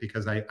around it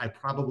because I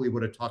probably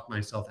would have talked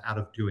myself out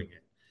of doing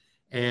it.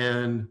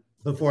 And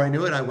before I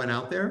knew it, I went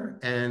out there,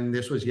 and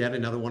this was yet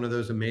another one of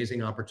those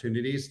amazing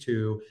opportunities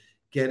to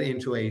get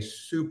into a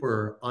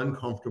super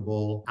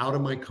uncomfortable, out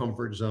of my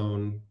comfort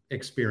zone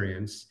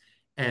experience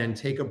and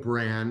take a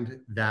brand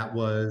that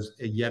was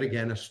yet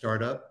again a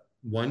startup,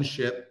 one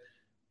ship,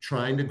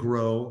 trying to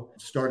grow,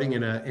 starting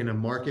in a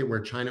market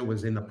where China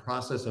was in the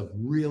process of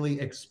really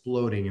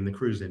exploding in the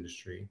cruise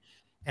industry.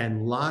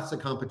 And lots of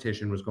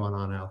competition was going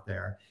on out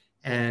there,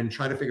 and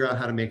try to figure out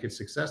how to make it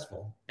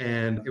successful.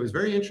 And it was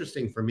very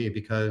interesting for me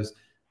because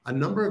a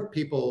number of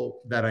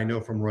people that I know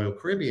from Royal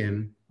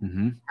Caribbean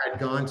had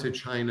gone to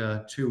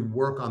China to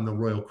work on the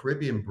Royal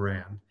Caribbean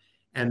brand.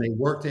 And they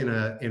worked in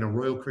a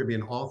Royal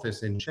Caribbean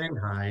office in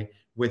Shanghai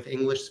with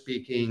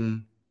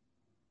English-speaking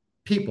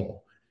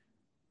people.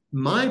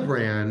 My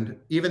brand,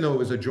 even though it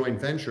was a joint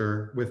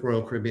venture with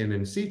Royal Caribbean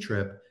and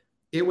Ctrip,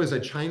 it was a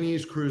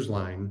Chinese cruise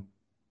line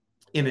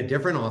in a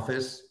different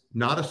office,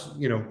 not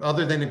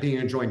other than it being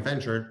a joint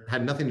venture,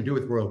 had nothing to do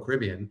with Royal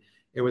Caribbean.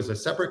 It was a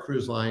separate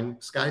cruise line,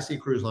 SkySea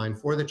Cruise Line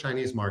for the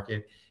Chinese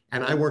market.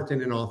 And I worked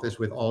in an office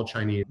with all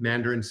Chinese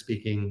Mandarin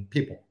speaking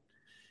people.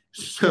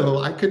 So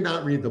I could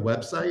not read the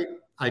website.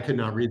 I could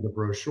not read the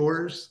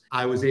brochures.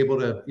 I was able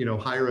to,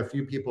 hire a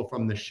few people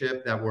from the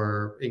ship that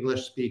were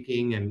English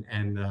speaking,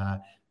 and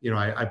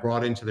I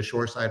brought into the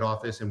shoreside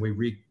office, and we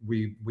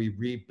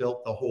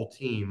rebuilt the whole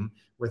team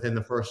within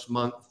the first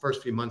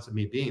few months of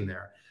me being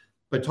there.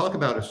 But talk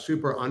about a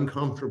super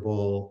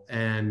uncomfortable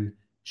and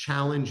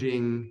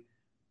challenging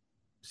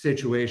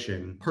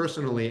situation,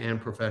 personally and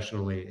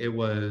professionally. It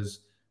was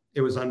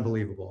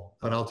unbelievable.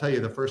 But I'll tell you,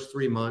 the first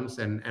 3 months,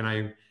 and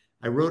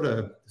I wrote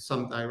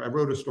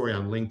a story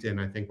on LinkedIn,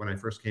 I think, when I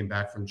first came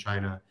back from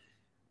China,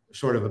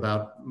 sort of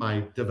about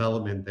my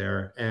development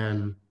there.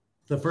 And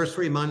the first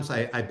 3 months,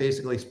 I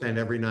basically spent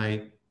every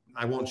night,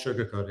 I won't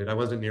sugarcoat it, I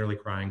wasn't nearly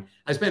crying.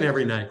 I spent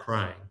every night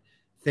crying,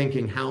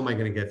 thinking, how am I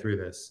going to get through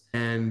this?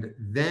 And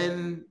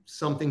then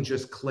something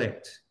just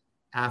clicked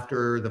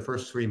after the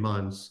first 3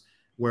 months,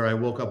 where I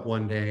woke up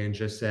one day and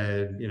just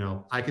said,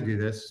 I could do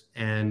this.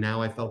 And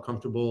now I felt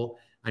comfortable.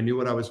 I knew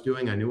what I was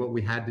doing. I knew what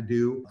we had to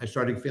do. I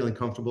started feeling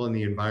comfortable in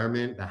the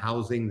environment, the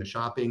housing, the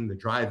shopping, the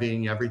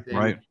driving, everything.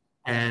 Right.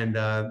 And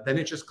then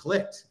it just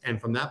clicked. And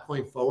from that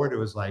point forward, it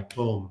was like,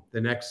 boom,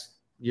 the next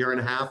year and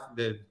a half,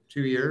 the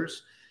 2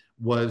 years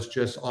was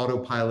just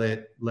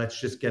autopilot.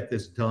 Let's just get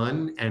this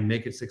done and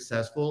make it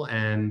successful.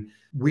 And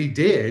we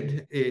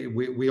did.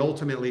 We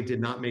ultimately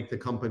did not make the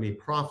company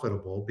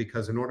profitable,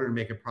 because in order to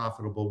make it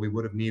profitable, we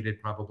would have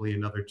needed probably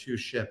another 2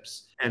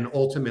 ships. And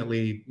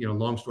ultimately,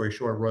 long story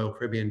short, Royal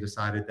Caribbean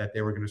decided that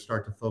they were going to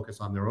start to focus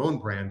on their own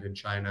brand in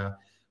China,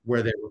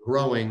 where they were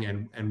growing,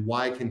 and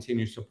why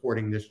continue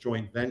supporting this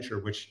joint venture,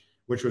 which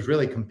was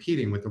really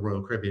competing with the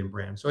Royal Caribbean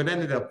brand. So it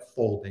ended up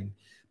folding.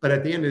 But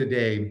at the end of the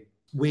day,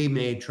 we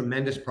made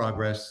tremendous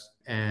progress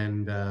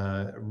and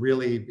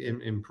really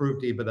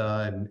improved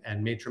EBITDA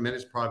and made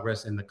tremendous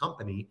progress in the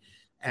company,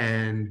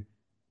 and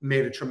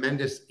made a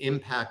tremendous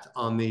impact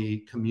on the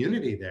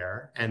community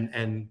there,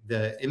 and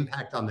the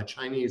impact on the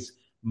Chinese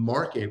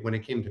market when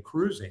it came to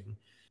cruising.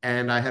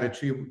 And I had a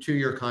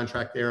two-year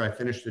contract there. I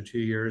finished the 2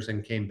 years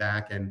and came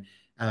back, and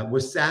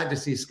was sad to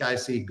see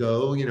SkySea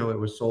go. It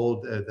was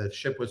sold, the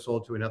ship was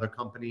sold to another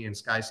company, and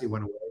SkySea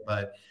went away.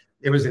 But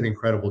it was an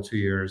incredible 2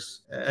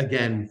 years.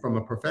 Again, from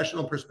a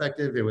professional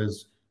perspective, it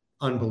was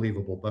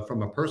unbelievable. But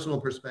from a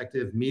personal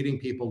perspective, meeting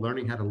people,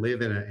 learning how to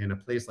live in a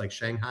place like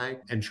Shanghai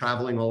and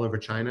traveling all over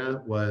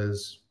China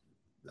was,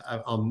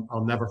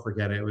 I'll never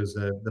forget it. It was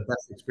the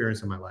best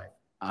experience of my life.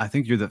 I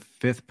think you're the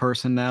fifth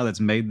person now that's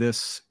made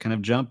this kind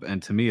of jump.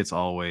 And to me, it's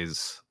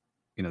always,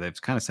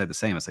 they've kind of said the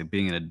same. It's like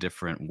being in a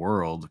different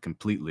world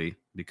completely,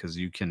 because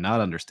you cannot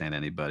understand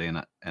anybody.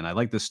 And I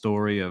like the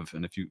story of,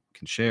 and if you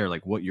can share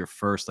like what your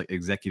first like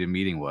executive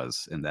meeting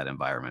was in that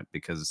environment,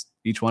 because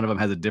each one of them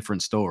has a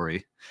different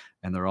story,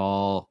 and they're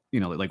all,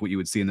 like what you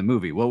would see in the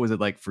movie. What was it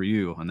like for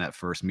you on that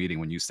first meeting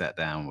when you sat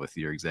down with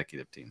your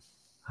executive team?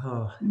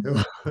 Oh,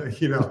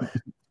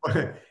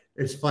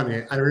 it's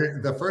funny.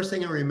 The first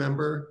thing I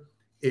remember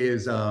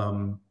is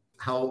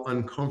how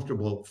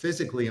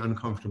physically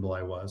uncomfortable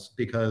I was,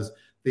 because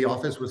the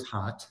office was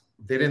hot.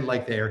 They didn't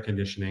like the air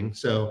conditioning.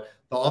 So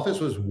the office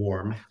was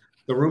warm.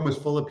 The room was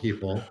full of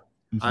people.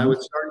 Mm-hmm. I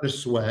was starting to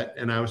sweat,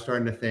 and I was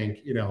starting to think,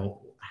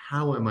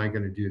 how am I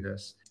going to do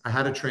this? I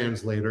had a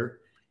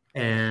translator,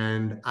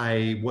 and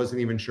I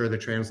wasn't even sure the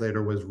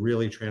translator was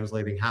really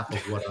translating half of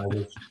what I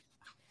was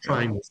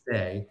trying to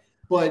say.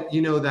 But,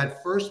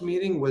 that first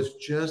meeting was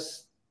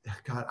just,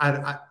 God,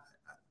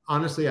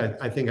 honestly,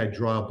 I think I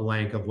draw a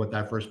blank of what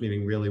that first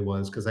meeting really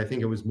was, because I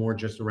think it was more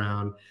just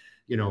around,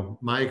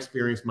 my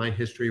experience, my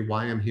history,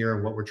 why I'm here,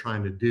 and what we're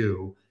trying to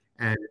do,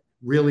 and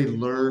really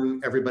learn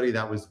everybody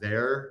that was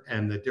there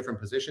and the different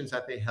positions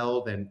that they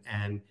held.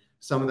 And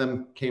some of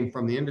them came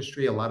from the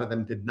industry, a lot of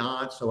them did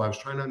not. So I was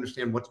trying to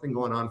understand what's been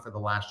going on for the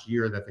last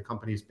year that the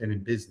company's been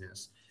in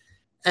business.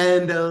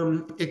 And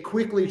it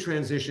quickly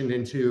transitioned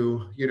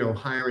into,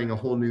 hiring a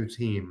whole new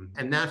team.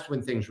 And that's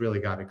when things really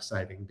got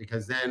exciting,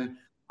 because then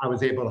I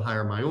was able to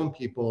hire my own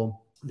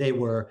people. They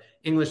were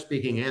English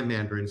speaking and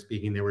Mandarin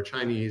speaking. They were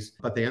Chinese,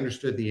 but they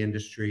understood the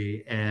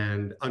industry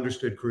and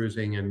understood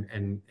cruising.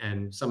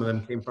 And some of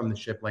them came from the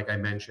ship, like I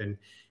mentioned.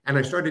 And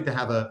I started to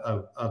have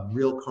a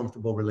real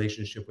comfortable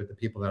relationship with the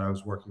people that I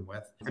was working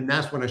with. And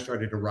that's when I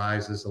started to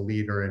rise as a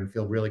leader and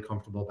feel really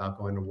comfortable about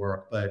going to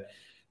work. But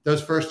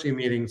those first 2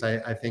 meetings,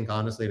 I think,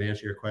 honestly, to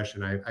answer your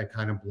question, I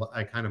kind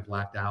of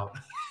blacked out.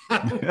 I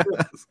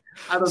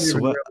don't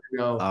even really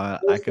know.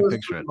 I can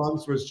picture it.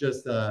 Months was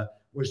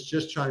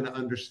just trying to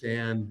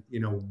understand,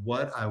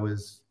 what I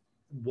was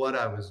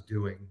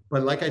doing.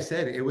 But like I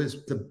said, it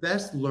was the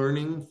best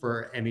learning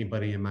for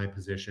anybody in my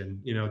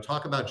position.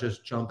 Talk about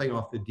just jumping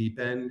off the deep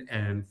end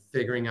and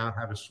figuring out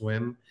how to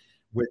swim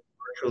with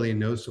virtually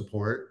no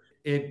support.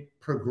 It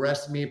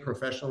progressed me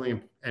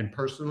professionally and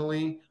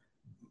personally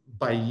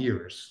by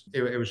years.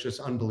 It was just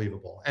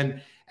unbelievable.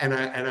 And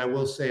I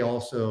will say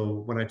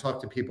also, when I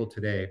talk to people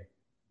today,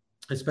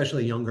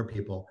 especially younger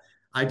people,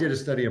 I did a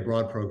study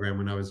abroad program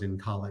when I was in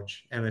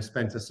college, and I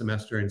spent a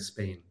semester in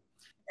Spain.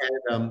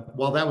 And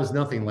while that was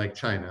nothing like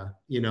China,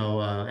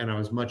 and I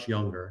was much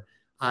younger,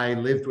 I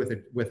lived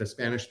with a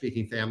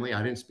Spanish-speaking family.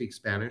 I didn't speak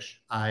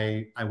Spanish.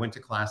 I went to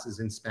classes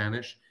in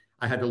Spanish.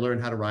 I had to learn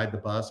how to ride the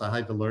bus. I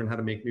had to learn how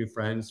to make new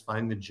friends,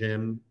 find the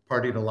gym,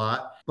 partied a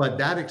lot. But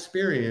that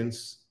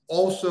experience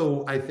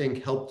also, I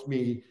think, helped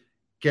me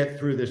get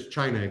through this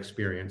China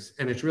experience.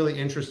 And it's really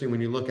interesting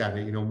when you look at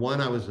it. One,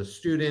 I was a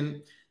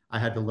student. I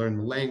had to learn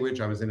the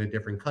language. I was in a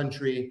different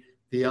country.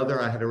 The other,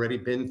 I had already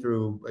been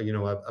through,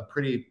 a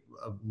pretty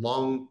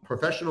long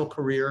professional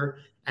career.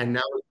 And now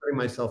I was putting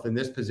myself in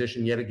this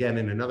position yet again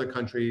in another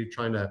country,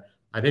 trying to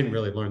I didn't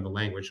really learn the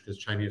language because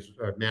Chinese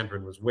or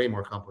Mandarin was way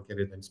more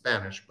complicated than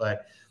Spanish,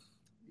 but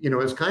it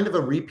was kind of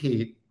a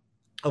repeat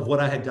of what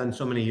I had done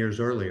so many years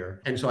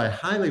earlier. And so I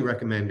highly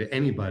recommend to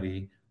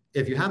anybody,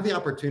 if you have the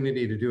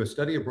opportunity to do a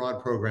study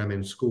abroad program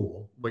in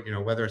school, but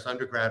whether it's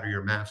undergrad or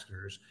your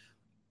master's,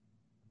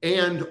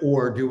 and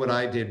or do what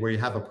I did where you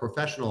have a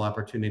professional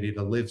opportunity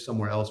to live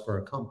somewhere else for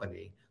a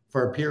company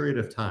for a period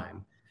of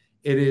time,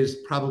 it is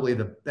probably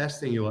the best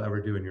thing you will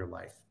ever do in your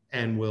life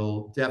and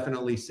will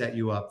definitely set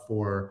you up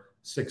for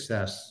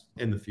success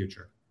in the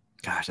future.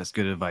 Gosh, that's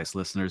good advice,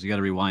 listeners. You got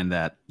to rewind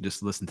that.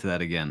 Just listen to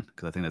that again,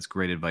 because I think that's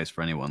great advice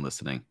for anyone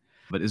listening.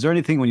 But is there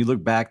anything when you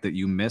look back that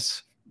you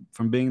miss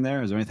from being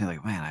there? Is there anything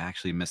like, man, I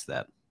actually missed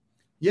that?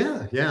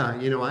 Yeah.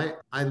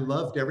 I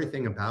loved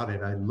everything about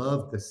it. I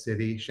loved the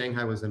city.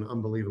 Shanghai was an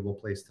unbelievable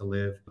place to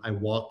live. I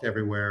walked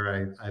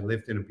everywhere. I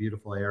lived in a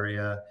beautiful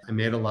area. I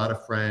made a lot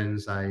of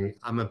friends.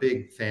 I'm a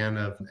big fan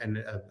of and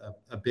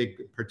a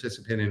big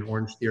participant in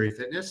Orange Theory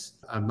Fitness.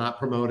 I'm not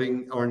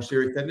promoting Orange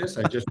Theory Fitness.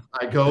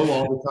 I go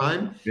all the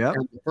time. Yeah.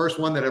 And the first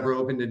one that ever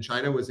opened in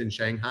China was in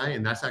Shanghai,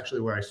 and that's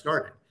actually where I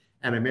started.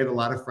 And I made a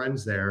lot of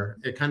friends there.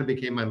 It kind of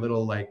became my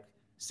little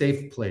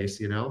safe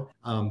place,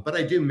 but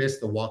I do miss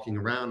the walking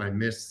around. I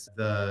miss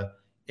the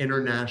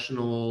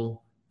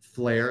international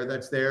flair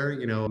that's there.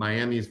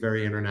 Miami is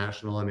very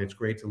international and it's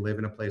great to live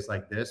in a place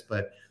like this,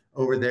 but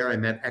over there I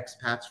met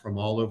expats from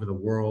all over the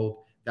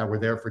world that were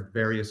there for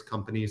various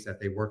companies that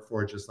they work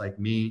for, just like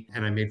me.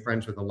 And I made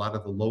friends with a lot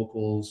of the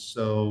locals.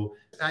 So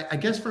I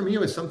guess for me, it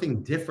was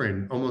something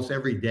different almost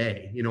every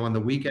day. On the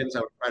weekends,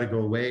 I would try to go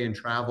away and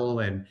travel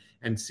and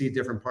see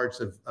different parts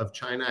of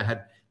China. I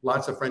had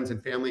lots of friends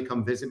and family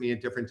come visit me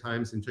at different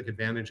times and took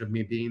advantage of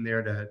me being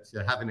there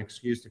to have an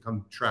excuse to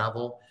come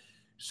travel.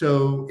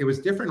 So it was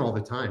different all the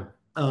time.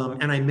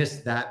 And I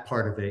missed that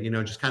part of it,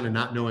 just kind of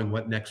not knowing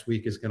what next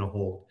week is going to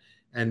hold.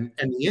 And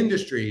the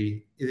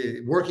industry,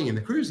 working in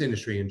the cruise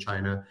industry in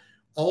China,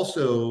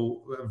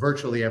 also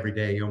virtually every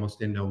day, you almost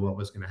didn't know what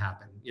was going to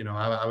happen.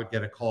 I would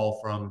get a call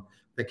from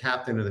the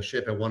captain of the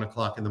ship at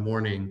 1:00 in the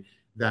morning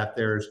that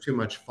there's too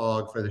much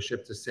fog for the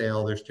ship to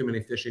sail. There's too many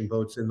fishing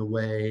boats in the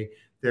way.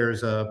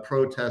 There's a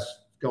protest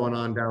going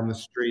on down the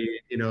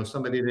street.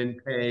 Somebody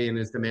didn't pay and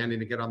is demanding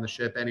to get on the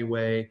ship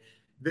anyway.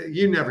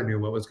 You never knew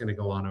what was going to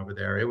go on over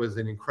there. It was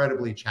an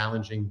incredibly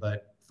challenging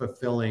but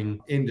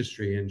fulfilling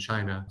industry in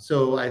China.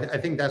 So I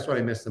think that's what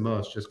I miss the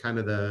most, just kind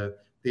of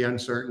the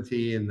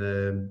uncertainty and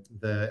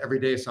the every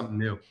day is something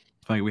new.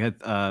 It's funny. We had,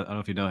 I don't know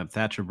if you know him,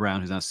 Thatcher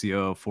Brown, who's now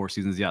CEO of Four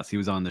Seasons Yachts. He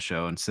was on the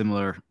show and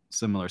similar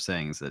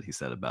sayings that he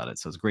said about it.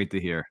 So it's great to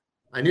hear.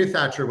 I knew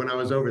Thatcher when I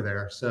was over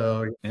there.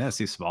 So yeah,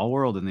 see, small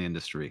world in the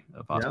industry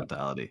of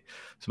hospitality. Yep.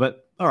 So,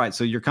 but all right.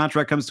 So your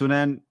contract comes to an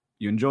end.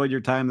 You enjoyed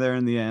your time there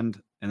in the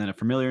end. And then a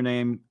familiar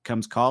name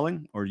comes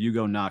calling, or you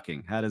go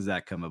knocking. How does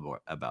that come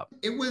about?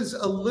 It was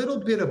a little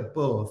bit of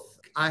both.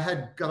 I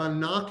had gone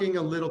knocking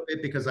a little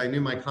bit because I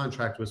knew my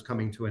contract was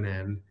coming to an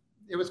end.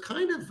 It was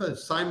kind of a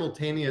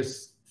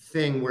simultaneous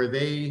thing where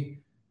they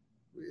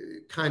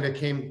kind of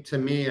came to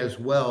me as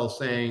well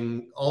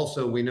saying,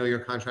 also, we know your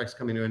contract's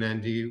coming to an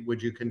end.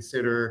 Would you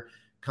consider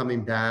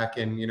coming back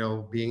and,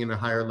 being in a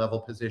higher level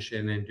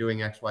position and doing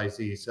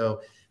XYZ?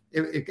 So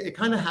it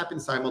kind of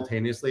happened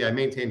simultaneously. I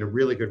maintained a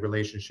really good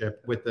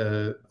relationship with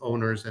the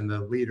owners and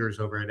the leaders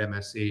over at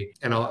MSC.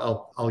 And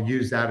I'll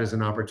use that as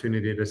an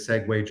opportunity to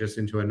segue just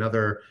into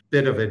another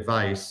bit of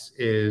advice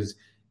is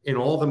in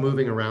all the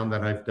moving around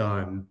that I've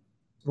done,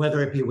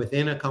 whether it be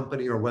within a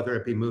company or whether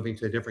it be moving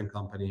to a different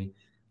company,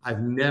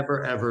 I've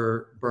never,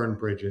 ever burned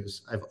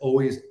bridges. I've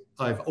always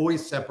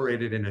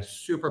separated in a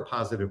super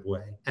positive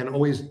way and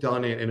always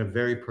done it in a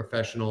very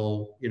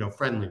professional,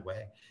 friendly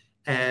way.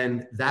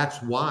 And that's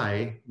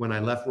why when I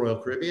left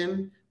Royal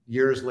Caribbean,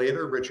 years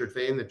later, Richard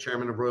Fain, the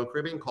chairman of Royal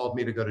Caribbean, called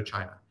me to go to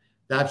China.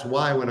 That's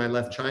why when I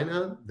left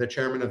China, the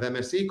chairman of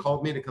MSC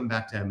called me to come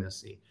back to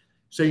MSC.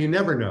 So you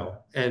never know.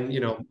 And,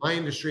 my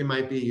industry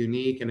might be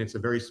unique and it's a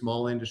very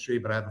small industry,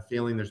 but I have a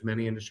feeling there's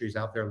many industries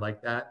out there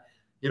like that.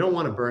 You don't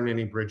want to burn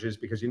any bridges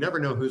because you never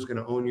know who's going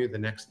to own you the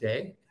next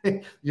day.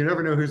 You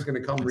never know who's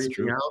going to come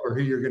reaching out or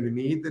who you're going to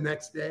need the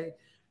next day.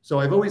 So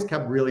I've always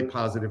kept really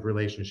positive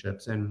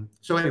relationships. And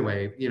so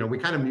anyway, we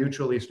kind of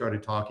mutually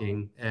started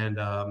talking and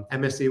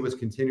MSC was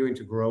continuing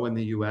to grow in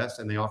the US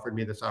and they offered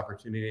me this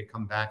opportunity to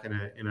come back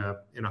in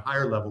a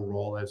higher level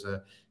role as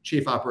a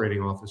chief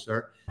operating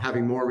officer,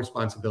 having more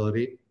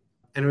responsibility.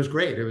 And it was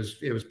great. It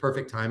was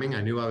perfect timing.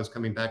 I knew I was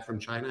coming back from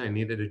China. I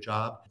needed a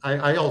job.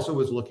 I also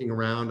was looking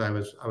around. I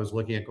was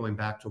looking at going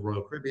back to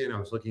Royal Caribbean. I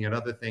was looking at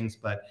other things,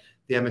 but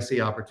the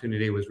MSC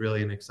opportunity was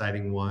really an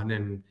exciting one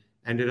and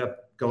ended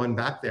up going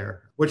back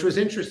there, which was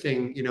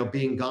interesting,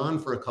 being gone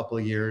for a couple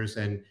of years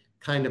and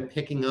kind of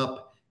picking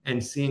up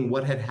and seeing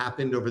what had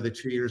happened over the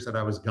 2 years that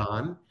I was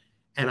gone.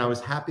 And I was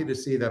happy to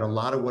see that a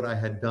lot of what I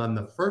had done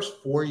the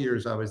first 4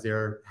 years I was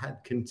there had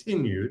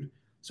continued.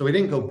 So we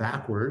didn't go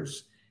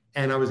backwards.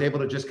 And I was able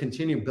to just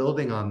continue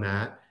building on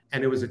that.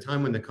 And it was a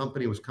time when the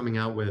company was coming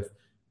out with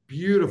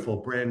beautiful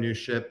brand new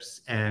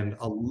ships and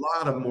a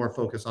lot of more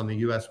focus on the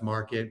US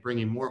market,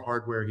 bringing more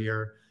hardware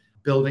here.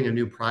 building a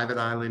new private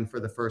island for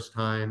the first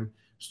time,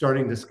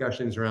 starting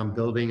discussions around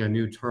building a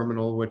new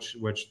terminal, which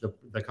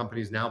the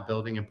company is now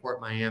building in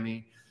Port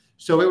Miami.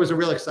 So it was a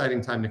real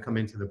exciting time to come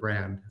into the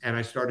brand. And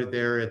I started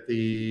there at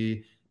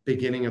the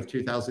beginning of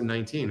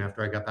 2019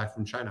 after I got back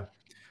from China.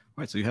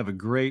 Right. So you have a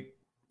great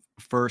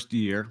first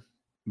year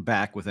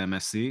back with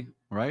MSC,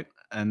 right?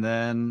 And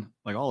then,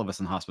 like all of us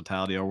in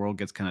hospitality, our world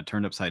gets kind of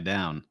turned upside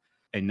down.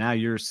 And now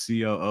you're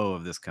COO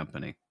of this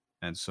company.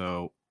 And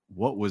so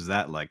what was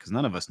that like? Because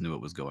none of us knew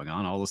what was going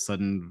on. All of a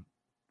sudden,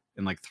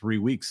 in like 3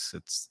 weeks,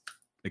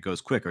 it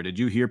goes quick. Or did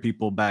you hear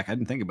people back? I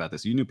didn't think about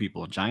this. You knew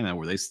people in China.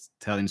 Were they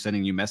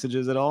sending you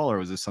messages at all? Or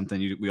was this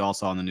something we all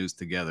saw on the news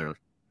together?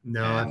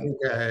 No,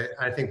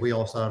 I think we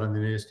all saw it on the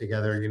news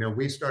together.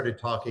 We started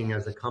talking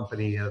as a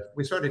company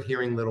we started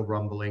hearing little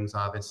rumblings,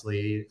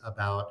 obviously,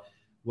 about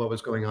what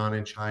was going on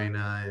in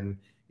China, and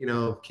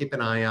keep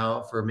an eye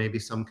out for maybe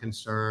some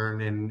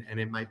concern, and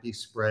it might be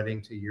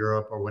spreading to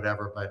Europe or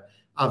whatever. But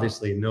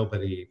obviously,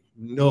 nobody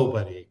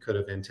could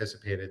have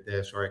anticipated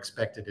this or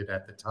expected it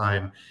at the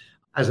time.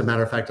 As a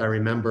matter of fact, I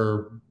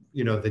remember,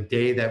 the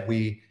day that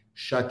we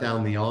shut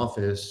down the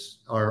office,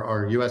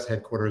 our US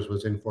headquarters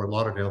was in Fort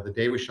Lauderdale. The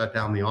day we shut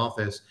down the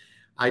office,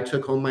 I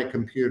took home my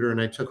computer and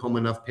I took home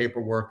enough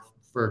paperwork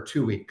for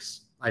 2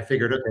 weeks. I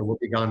figured, okay, we'll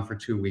be gone for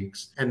 2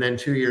 weeks. And then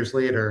 2 years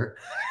later,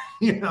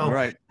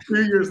 right.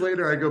 2 years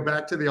later, I go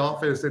back to the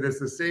office and it's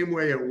the same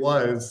way it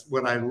was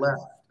when I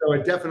left. So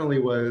it definitely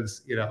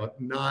was,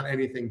 not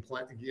anything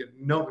planned.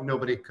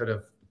 Nobody could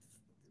have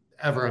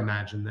ever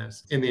imagined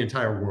this in the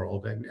entire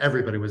world, and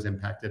everybody was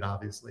impacted,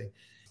 obviously.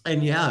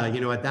 And yeah,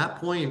 at that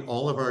point,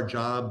 all of our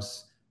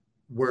jobs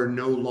were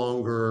no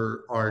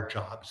longer our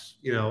jobs.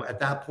 At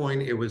that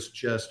point, it was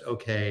just,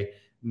 okay,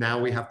 now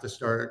we have to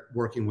start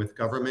working with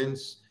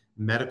governments,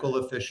 medical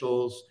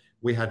officials.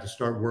 We had to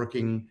start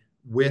working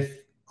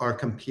with our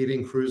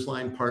competing cruise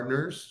line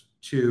partners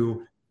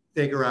to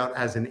figure out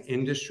as an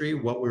industry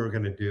what we were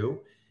going to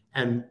do.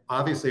 And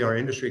obviously our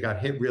industry got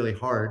hit really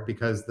hard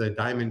because the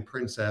Diamond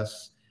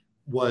Princess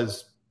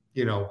was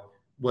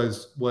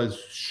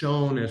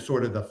shown as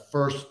sort of the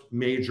first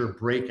major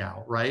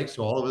breakout, right?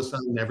 So all of a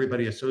sudden,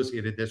 everybody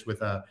associated this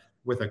with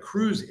a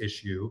cruise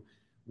issue,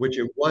 which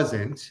it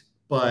wasn't,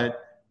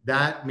 but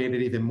that made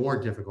it even more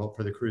difficult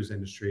for the cruise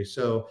industry.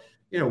 So,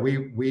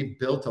 we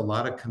built a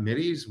lot of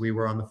committees. We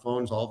were on the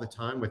phones all the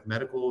time with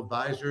medical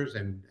advisors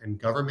and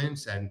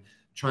governments, and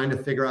trying to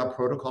figure out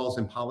protocols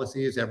and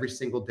policies every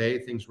single day.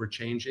 Things were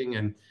changing,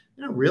 and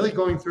really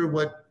going through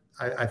what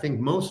I think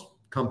most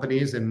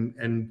companies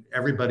and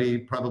everybody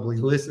probably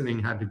listening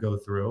had to go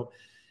through.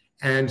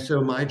 And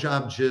so my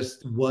job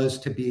just was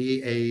to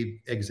be a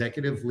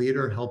executive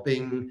leader,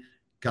 helping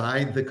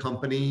guide the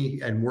company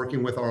and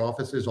working with our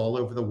offices all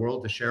over the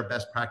world to share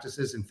best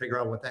practices and figure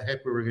out what the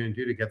heck we were going to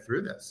do to get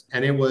through this.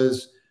 And it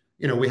was,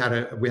 we had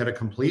a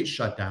complete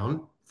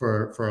shutdown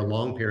for a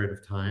long period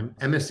of time.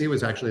 MSC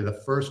was actually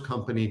the first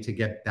company to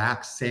get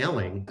back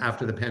sailing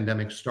after the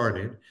pandemic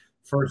started.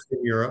 First in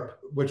Europe,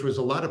 which was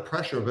a lot of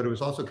pressure, but it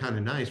was also kind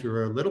of nice. We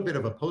were a little bit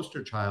of a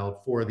poster child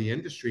for the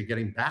industry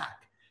getting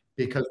back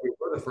because we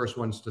were the first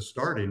ones to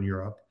start in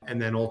Europe and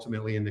then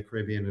ultimately in the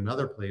Caribbean and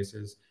other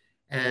places.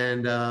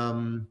 And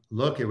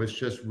look, it was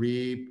just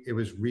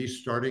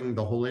restarting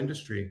the whole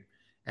industry.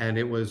 And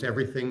it was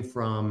everything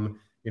from,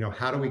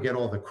 how do we get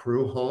all the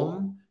crew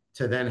home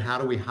to then how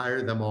do we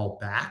hire them all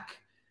back?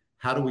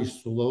 How do we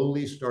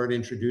slowly start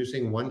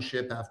introducing one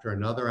ship after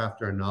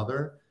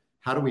another?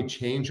 How do we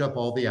change up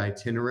all the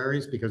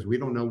itineraries because we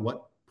don't know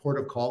what port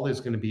of call is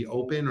going to be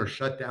open or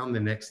shut down the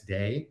next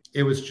day?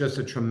 It was just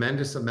a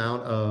tremendous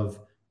amount of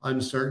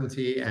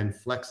uncertainty and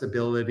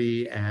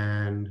flexibility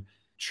and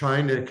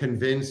trying to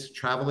convince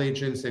travel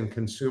agents and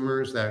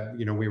consumers that,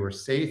 we were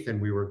safe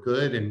and we were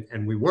good.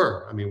 And we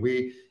were. I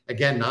mean,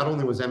 again, not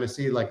only was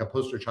MSC like a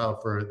poster child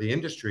for the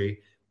industry,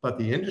 but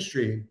the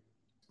industry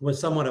was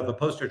somewhat of a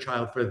poster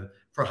child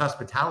for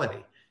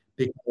hospitality.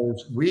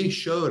 Because we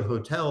showed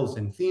hotels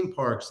and theme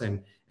parks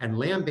and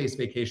land-based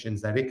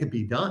vacations that it could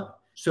be done.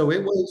 So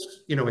it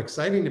was,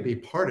 exciting to be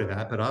part of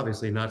that, but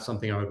obviously not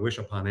something I would wish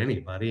upon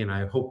anybody. And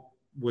I hope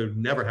would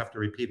never have to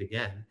repeat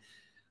again.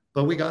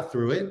 But we got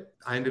through it.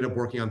 I ended up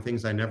working on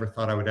things I never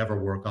thought I would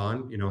ever work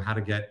on, how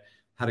to get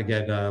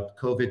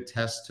COVID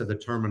tests to the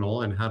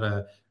terminal and how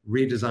to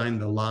redesign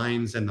the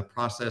lines and the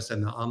process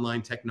and the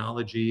online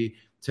technology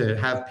to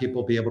have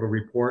people be able to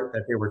report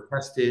that they were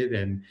tested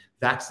and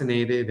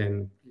vaccinated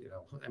and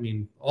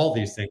all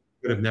these things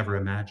I could have never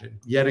imagined.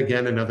 Yet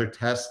again, another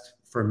test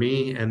for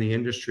me and the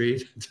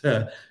industry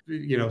to,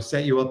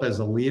 set you up as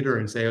a leader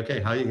and say, okay,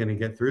 how are you going to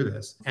get through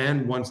this?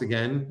 And once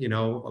again,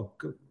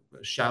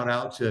 a shout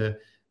out to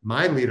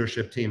my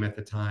leadership team at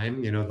the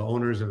time, the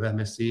owners of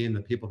MSC and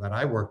the people that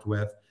I worked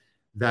with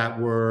that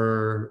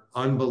were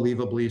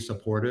unbelievably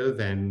supportive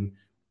and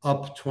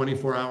up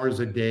 24 hours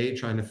a day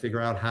trying to figure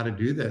out how to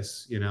do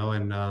this,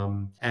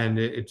 and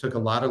it took a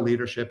lot of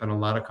leadership and a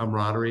lot of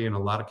camaraderie and a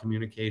lot of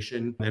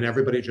communication and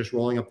everybody just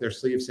rolling up their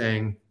sleeves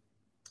saying,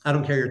 I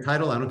don't care your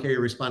title, I don't care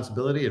your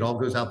responsibility, it all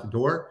goes out the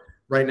door.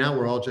 Right now,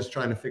 we're all just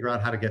trying to figure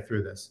out how to get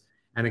through this.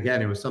 And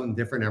again, it was something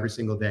different every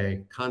single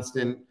day,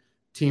 constant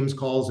Teams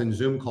calls and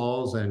Zoom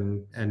calls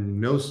and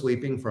no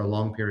sleeping for a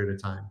long period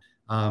of time.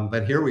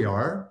 But here we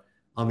are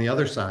on the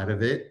other side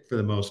of it for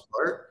the most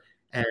part.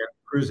 And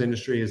cruise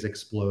industry is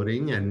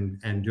exploding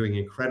and doing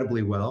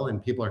incredibly well,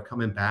 and people are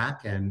coming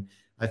back. And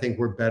I think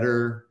we're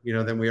better,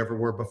 than we ever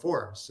were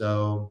before.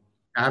 So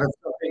out of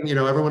something,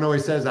 everyone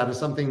always says out of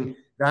something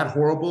that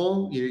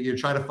horrible, you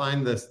try to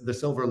find the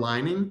silver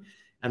lining.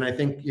 And I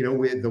think,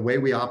 the way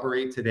we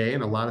operate today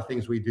and a lot of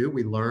things we do,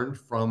 we learned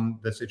from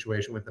the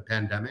situation with the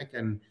pandemic,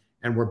 and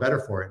we're better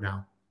for it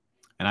now.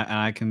 And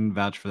I can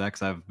vouch for that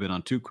because I've been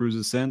on 2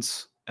 cruises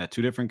since at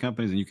 2 different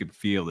companies, and you could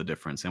feel the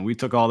difference. And we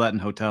took all that in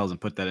hotels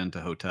and put that into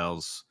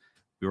hotels.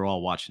 We were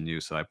all watching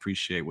you, so I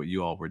appreciate what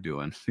you all were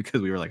doing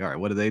because we were like, all right,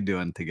 what are they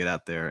doing to get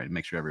out there and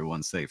make sure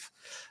everyone's safe?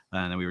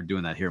 And then we were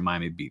doing that here in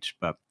Miami Beach.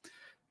 But,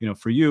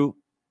 for you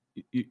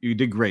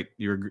did great.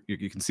 You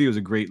can see it was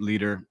a great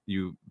leader.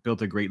 You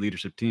built a great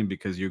leadership team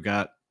because you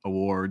got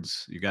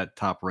awards, you got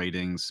top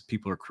ratings.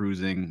 People are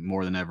cruising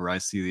more than ever. I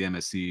see the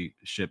MSC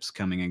ships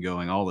coming and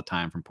going all the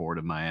time from Port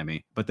of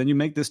Miami. But then you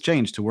make this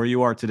change to where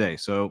you are today.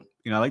 So,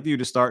 I'd like you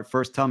to start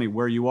first. Tell me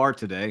where you are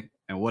today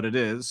and what it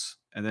is,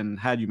 and then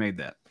how you made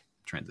that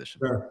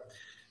transition.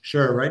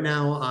 Sure. Right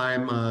now, I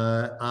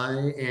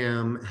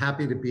am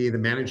happy to be the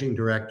managing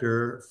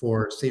director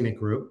for Scenic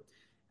Group.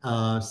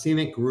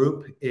 Scenic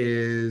Group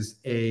is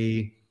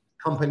a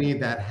company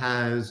that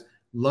has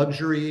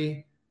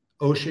luxury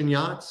ocean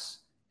yachts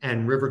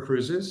and river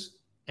cruises,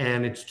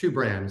 and it's 2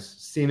 brands,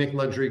 Scenic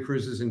Luxury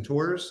Cruises and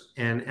Tours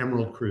and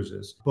Emerald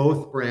Cruises.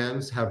 Both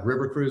brands have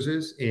river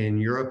cruises in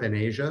Europe and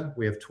Asia.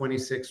 We have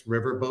 26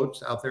 river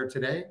boats out there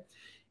today,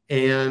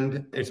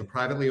 and it's a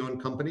privately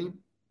owned company.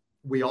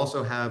 We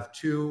also have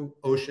 2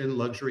 ocean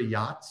luxury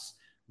yachts,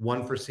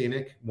 one for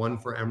Scenic, one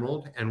for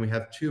Emerald, and we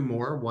have 2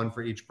 more, one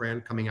for each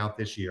brand coming out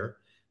this year.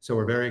 So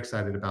we're very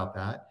excited about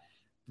that.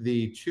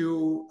 The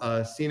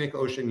 2 Scenic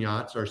ocean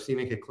yachts are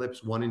Scenic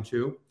Eclipse 1 and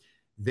 2.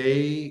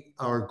 They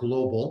are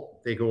global.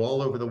 They go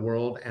all over the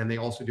world, and they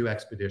also do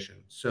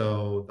expedition.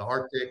 So the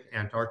Arctic,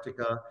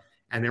 Antarctica,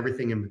 and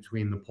everything in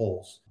between the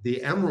poles.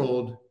 The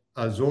Emerald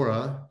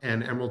Azora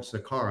and Emerald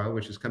Sakara,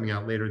 which is coming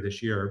out later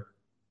this year,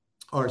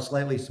 are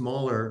slightly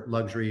smaller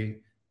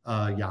luxury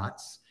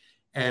yachts,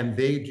 and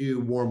they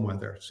do warm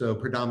weather. So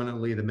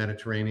predominantly the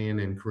Mediterranean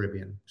and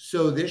Caribbean.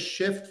 So this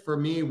shift for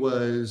me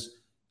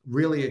was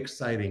really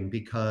exciting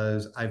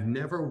because I've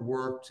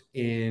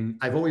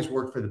always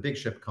worked for the big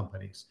ship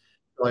companies.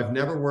 So I've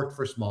never worked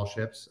for small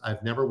ships.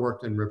 I've never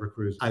worked in river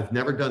cruise. I've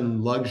never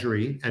done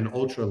luxury and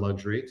ultra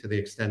luxury to the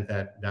extent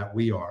that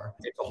we are.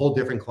 It's a whole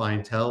different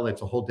clientele.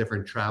 It's a whole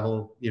different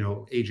travel,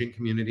 agent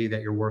community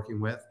that you're working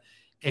with,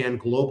 and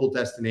global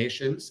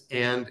destinations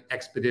and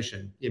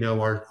expedition.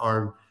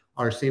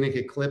 Our Scenic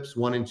Eclipse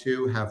 1 and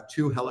 2 have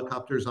 2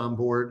 helicopters on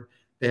board.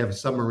 They have a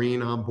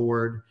submarine on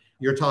board.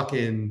 You're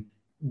talking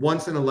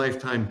once in a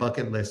lifetime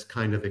bucket list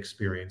kind of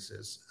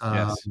experiences.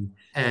 Yes.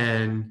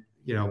 And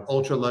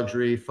ultra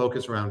luxury,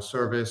 focus around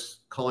service,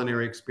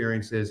 culinary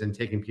experiences, and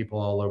taking people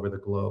all over the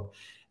globe.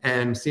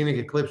 And Scenic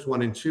Eclipse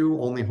 1 and 2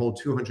 only hold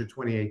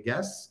 228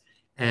 guests,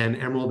 and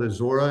Emerald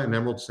Azora and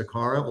Emerald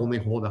Sakara only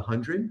hold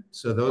 100.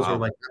 So those are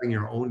like having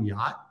your own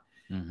yacht.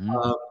 Mm-hmm.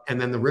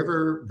 And then the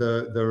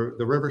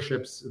river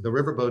ships, the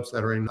river boats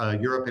that are in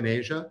Europe and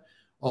Asia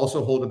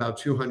also hold about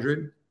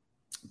 200,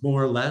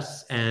 more or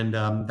less. And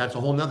that's a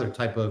whole nother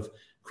type of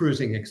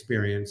cruising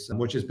experience,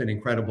 which has been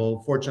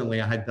incredible.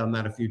 Fortunately, I had done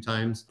that a few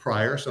times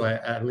prior, so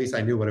at least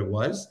I knew what it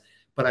was.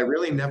 But I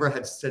really never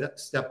had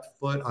stepped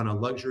foot on a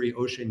luxury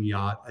ocean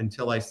yacht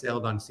until I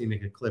sailed on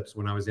Scenic Eclipse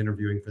when I was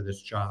interviewing for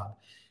this job.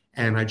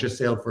 And I just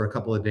sailed for a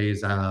couple of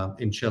days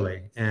in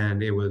Chile,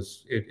 and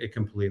it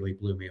completely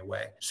blew me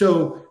away.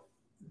 So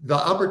the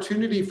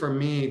opportunity for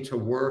me to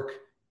work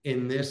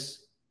in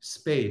this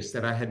space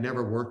that I had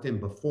never worked in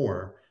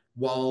before,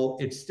 while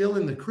it's still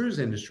in the cruise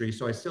industry,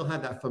 so I still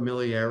had that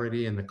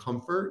familiarity and the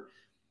comfort,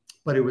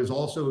 but it was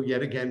also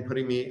yet again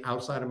putting me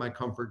outside of my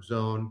comfort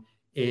zone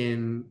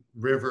in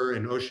river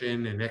and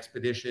ocean and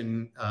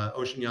expedition,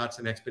 ocean yachts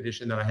and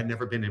expedition that I had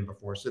never been in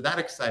before. So that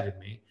excited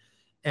me.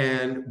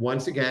 And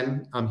once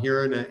again, I'm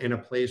here in a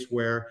place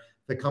where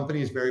the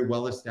company is very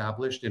well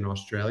established in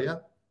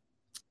Australia,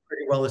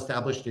 pretty well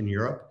established in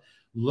Europe,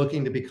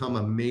 looking to become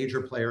a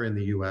major player in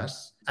the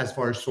US as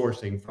far as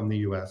sourcing from the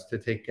US to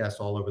take guests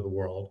all over the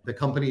world. The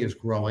company is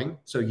growing.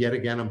 So yet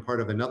again, I'm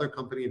part of another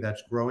company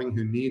that's growing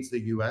who needs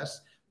the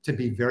US to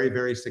be very,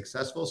 very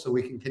successful so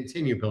we can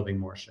continue building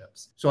more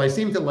ships. So I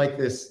seem to like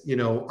this,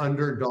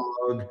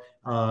 underdog,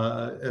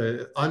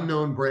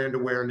 unknown brand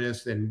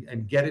awareness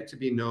and get it to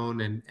be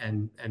known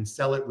and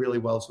sell it really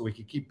well so we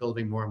can keep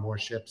building more and more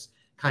ships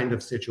kind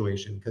of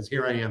situation, because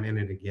here I am in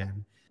it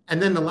again. And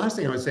then the last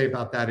thing I would say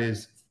about that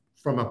is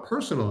from a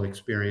personal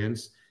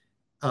experience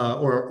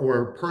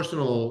or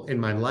personal in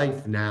my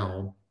life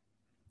now,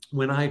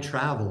 when I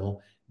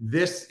travel,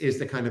 this is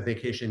the kind of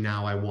vacation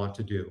now I want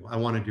to do. I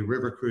want to do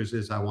river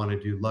cruises. I want to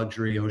do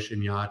luxury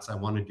ocean yachts. I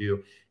want to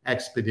do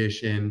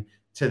expedition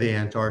to the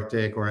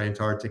Antarctic or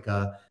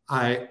Antarctica.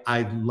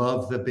 I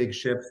love the big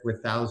ships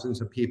with thousands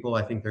of people.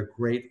 I think they're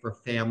great for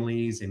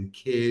families and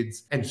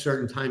kids and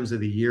certain times of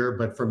the year.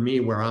 But for me,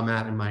 where I'm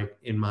at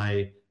in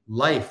my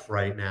life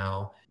right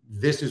now,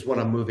 this is what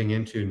I'm moving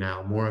into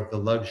now, more of the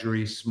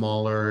luxury,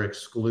 smaller,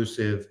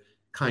 exclusive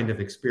kind of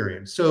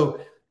experience.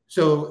 So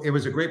it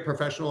was a great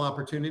professional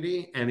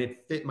opportunity and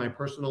it fit my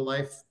personal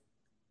life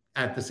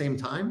at the same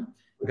time.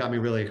 It got me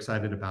really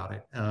excited about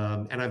it.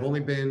 And I've only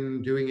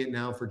been doing it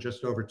now for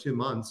just over 2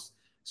 months.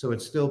 So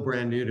it's still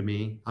brand new to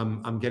me.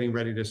 I'm getting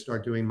ready to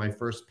start doing my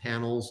first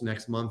panels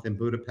next month in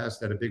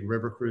Budapest at a big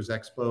river cruise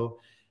expo.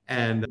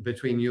 And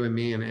between you and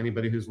me and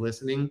anybody who's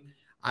listening,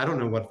 I don't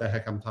know what the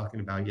heck I'm talking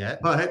about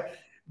yet, but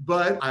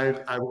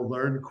I will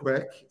learn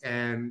quick.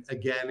 And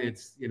again,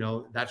 it's,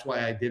 that's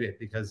why I did it,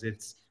 because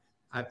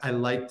I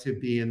like to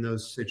be in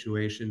those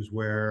situations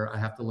where I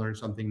have to learn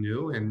something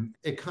new. And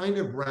it kind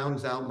of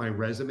rounds out my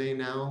resume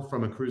now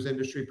from a cruise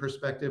industry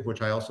perspective,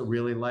 which I also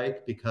really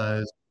like,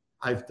 because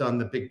I've done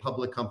the big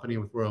public company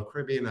with Royal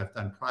Caribbean. I've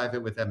done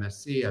private with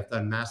MSC. I've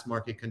done mass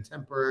market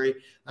contemporary.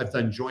 I've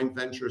done joint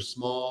venture,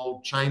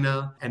 small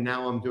China. And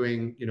now I'm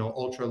doing,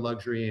 ultra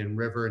luxury and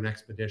river and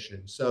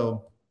expedition.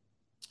 So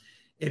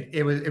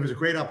it was a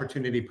great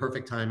opportunity,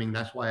 perfect timing.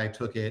 That's why I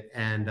took it,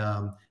 and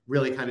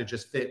really kind of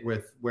just fit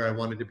with where I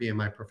wanted to be in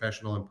my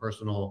professional and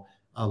personal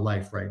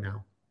life right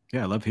now.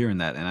 Yeah, I love hearing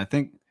that. And I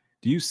think,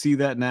 do you see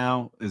that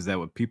now? Is that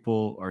what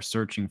people are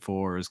searching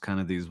for, is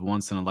kind of these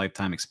once in a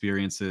lifetime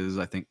experiences?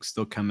 I think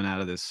still coming out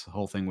of this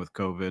whole thing with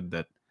COVID,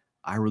 that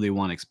I really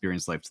want to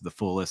experience life to the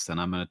fullest, and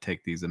I'm going to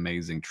take these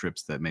amazing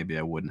trips that maybe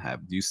I wouldn't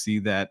have. Do you see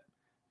that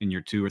in your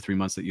 2 or 3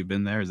 months that you've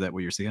been there? Is that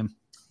what you're seeing?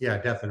 Yeah,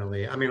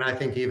 definitely. I mean, I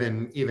think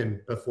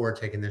even before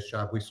taking this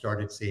job, we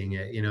started seeing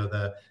it.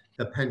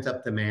 The pent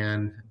up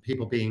demand,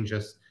 people being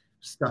just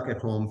stuck at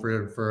home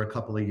for a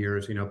couple of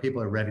years.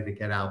 People are ready to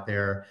get out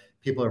there.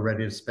 People are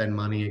ready to spend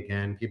money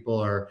again. People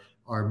are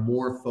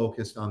more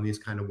focused on these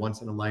kind of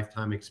once in a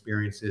lifetime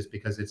experiences,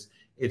 because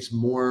it's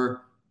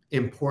more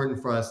important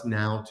for us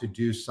now to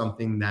do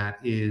something that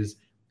is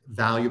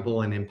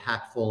valuable and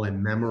impactful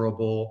and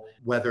memorable,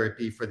 whether it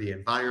be for the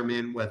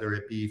environment, whether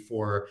it be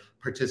for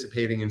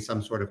participating in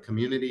some sort of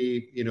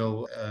community,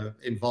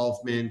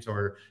 involvement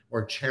or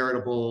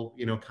charitable,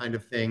 kind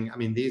of thing. I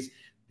mean,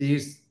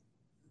 these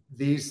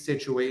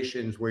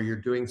situations where you're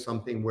doing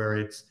something where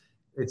it's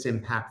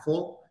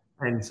impactful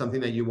and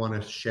something that you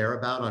want to share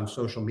about on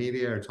social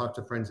media or talk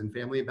to friends and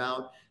family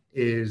about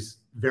is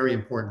very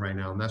important right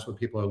now. And that's what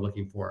people are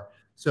looking for.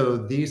 So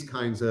these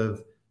kinds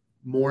of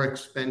more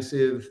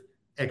expensive,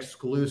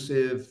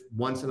 exclusive,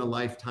 once in a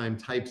lifetime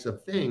types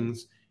of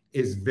things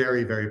is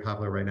very, very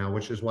popular right now,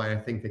 which is why I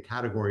think the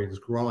category is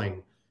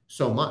growing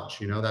so much.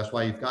 That's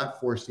why you've got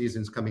Four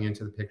Seasons coming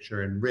into the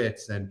picture, and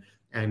Ritz and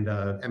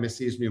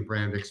MSC's new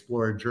brand,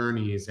 Explorer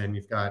Journeys, and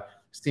you've got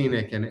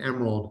Scenic and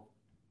Emerald.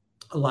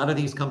 A lot of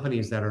these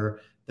companies that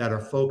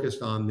are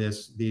focused on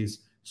these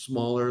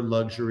smaller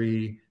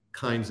luxury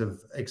kinds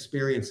of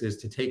experiences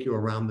to take you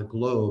around the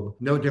globe.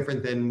 No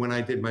different than when I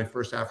did my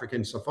first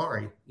African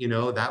safari.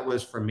 That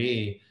was for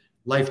me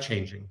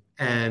life-changing.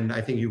 And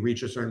I think you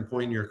reach a certain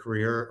point in your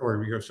career,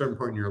 or a certain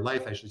point in your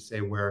life, I should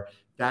say, where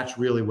that's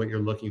really what you're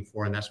looking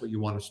for, and that's what you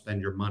want to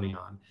spend your money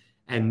on.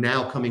 And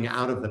now coming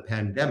out of the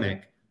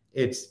pandemic,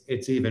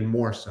 it's even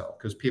more so,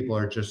 because people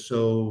are just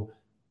so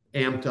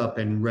amped up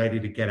and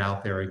ready to get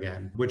out there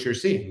again, which you're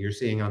seeing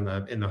in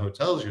the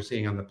hotels, you're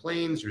seeing on the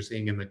planes, you're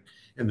seeing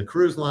in the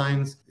cruise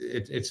lines.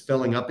 It's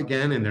filling up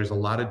again, and there's a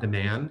lot of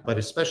demand. But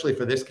especially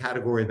for this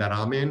category that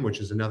I'm in, which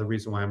is another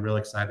reason why I'm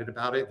really excited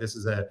about it, this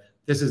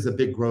is a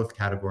big growth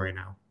category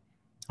now.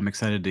 I'm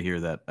excited to hear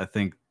that. I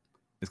think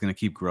it's going to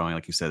keep growing.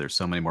 Like you said, there's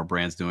so many more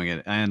brands doing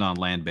it, and on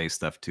land-based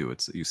stuff too.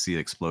 You see it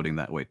exploding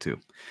that way too.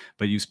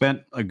 But you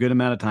spent a good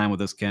amount of time with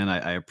us, Ken.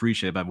 I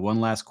appreciate it. But I have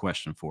one last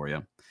question for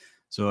you.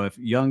 So if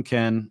young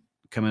Ken,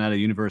 coming out of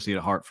University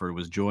at Hartford,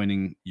 was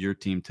joining your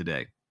team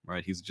today,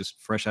 right? He's just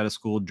fresh out of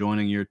school,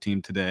 joining your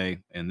team today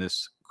in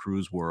this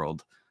cruise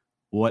world.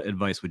 What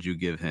advice would you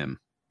give him?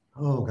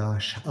 Oh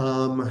gosh.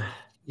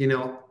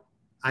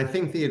 I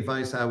think the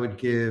advice I would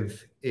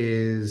give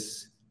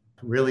is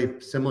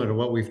really similar to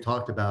what we've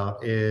talked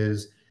about,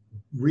 is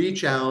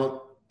reach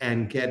out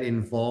and get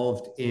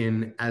involved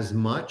in as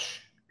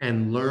much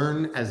and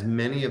learn as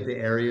many of the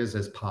areas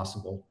as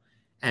possible,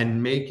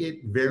 and make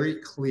it very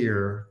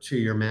clear to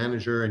your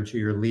manager and to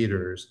your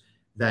leaders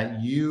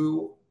that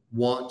you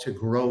want to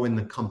grow in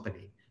the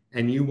company,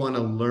 and you want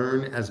to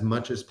learn as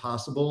much as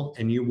possible,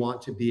 and you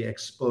want to be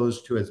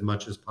exposed to as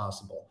much as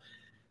possible.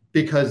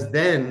 Because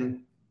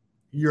then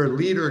your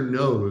leader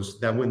knows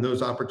that when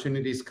those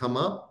opportunities come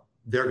up,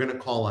 they're going to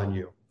call on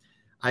you.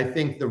 I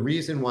think the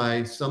reason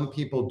why some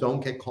people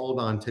don't get called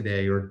on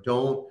today or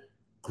don't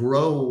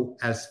grow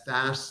as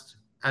fast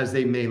as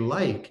they may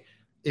like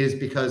is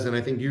because, and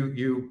I think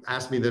you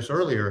asked me this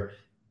earlier,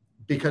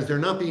 because they're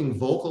not being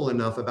vocal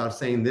enough about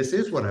saying, this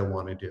is what I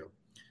want to do.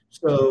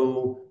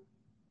 So,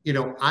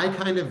 I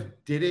kind of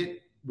did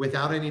it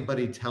without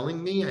anybody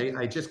telling me.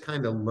 I just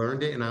kind of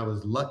learned it, and I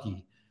was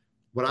lucky.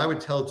 What I would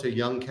tell to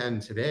young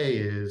Ken today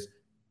is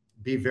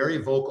be very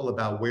vocal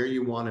about where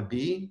you want to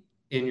be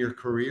in your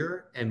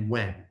career and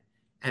when,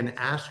 and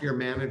ask your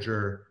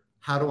manager,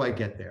 how do I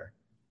get there?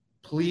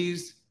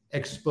 Please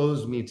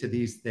expose me to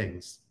these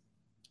things.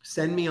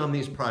 Send me on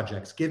these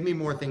projects, give me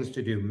more things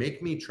to do,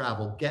 make me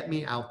travel, get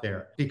me out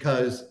there.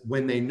 Because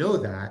when they know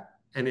that,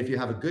 and if you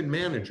have a good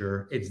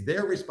manager, it's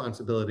their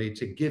responsibility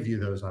to give you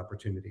those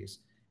opportunities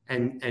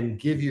and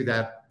give you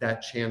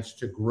that chance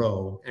to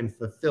grow and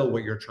fulfill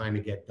what you're trying to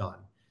get done.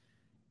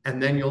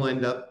 And then you'll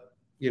end up,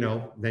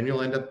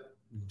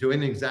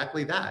 doing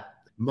exactly that.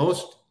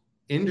 Most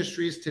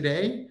industries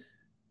today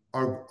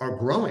are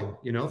growing.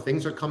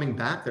 Things are coming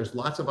back. There's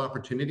lots of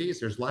opportunities.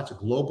 There's lots of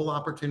global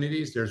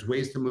opportunities. There's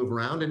ways to move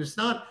around. And it's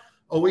not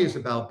always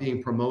about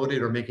being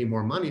promoted or making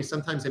more money.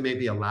 Sometimes it may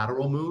be a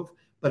lateral move,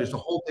 but it's a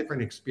whole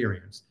different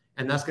experience.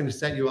 And that's going to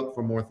set you up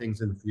for more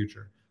things in the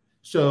future.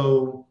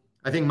 So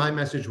I think my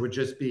message would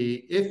just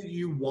be, if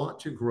you want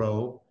to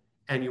grow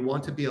and you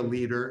want to be a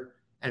leader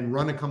and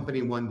run a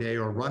company one day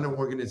or run an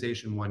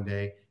organization one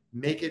day,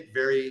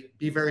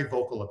 be very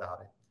vocal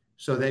about it.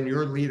 So then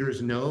your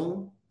leaders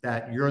know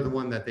that you're the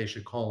one that they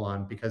should call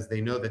on, because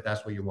they know that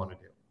that's what you want to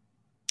do.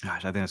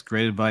 Gosh, I think that's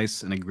great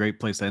advice and a great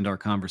place to end our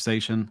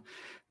conversation.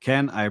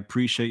 Ken, I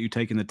appreciate you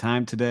taking the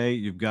time today.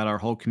 You've got our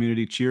whole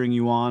community cheering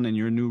you on in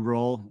your new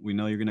role. We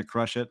know you're going to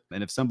crush it.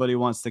 And if somebody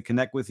wants to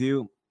connect with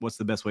you, what's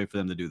the best way for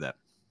them to do that?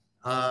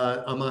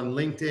 I'm on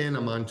LinkedIn.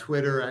 I'm on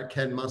Twitter at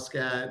Ken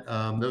Muskat.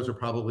 Those are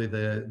probably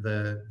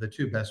the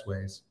two best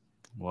ways.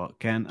 Well,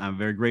 Ken, I'm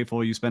very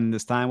grateful you spending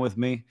this time with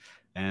me.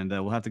 And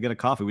we'll have to get a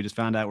coffee. We just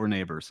found out we're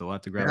neighbors, so we'll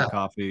have to grab a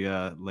coffee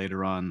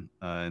later on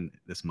in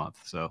this month.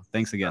 So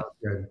thanks again.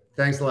 Good.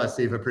 Thanks a lot,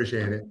 Steve.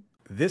 Appreciate it.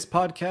 This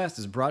podcast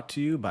is brought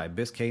to you by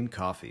Biscayne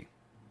Coffee.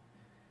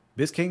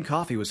 Biscayne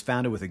Coffee was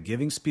founded with a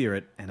giving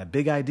spirit and a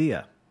big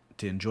idea: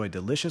 to enjoy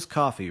delicious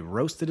coffee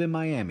roasted in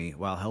Miami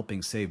while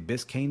helping save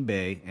Biscayne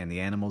Bay and the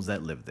animals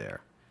that live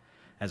there.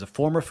 As a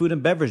former food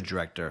and beverage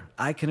director,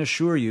 I can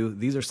assure you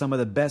these are some of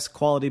the best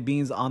quality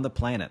beans on the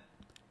planet.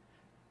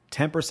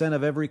 10%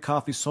 of every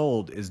coffee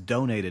sold is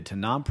donated to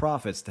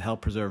nonprofits to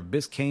help preserve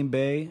Biscayne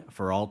Bay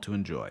for all to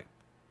enjoy.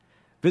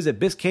 Visit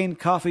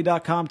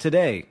BiscayneCoffee.com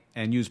today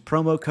and use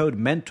promo code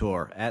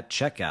MENTOR at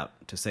checkout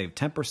to save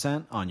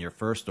 10% on your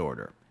first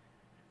order.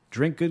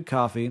 Drink good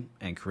coffee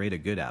and create a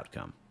good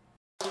outcome.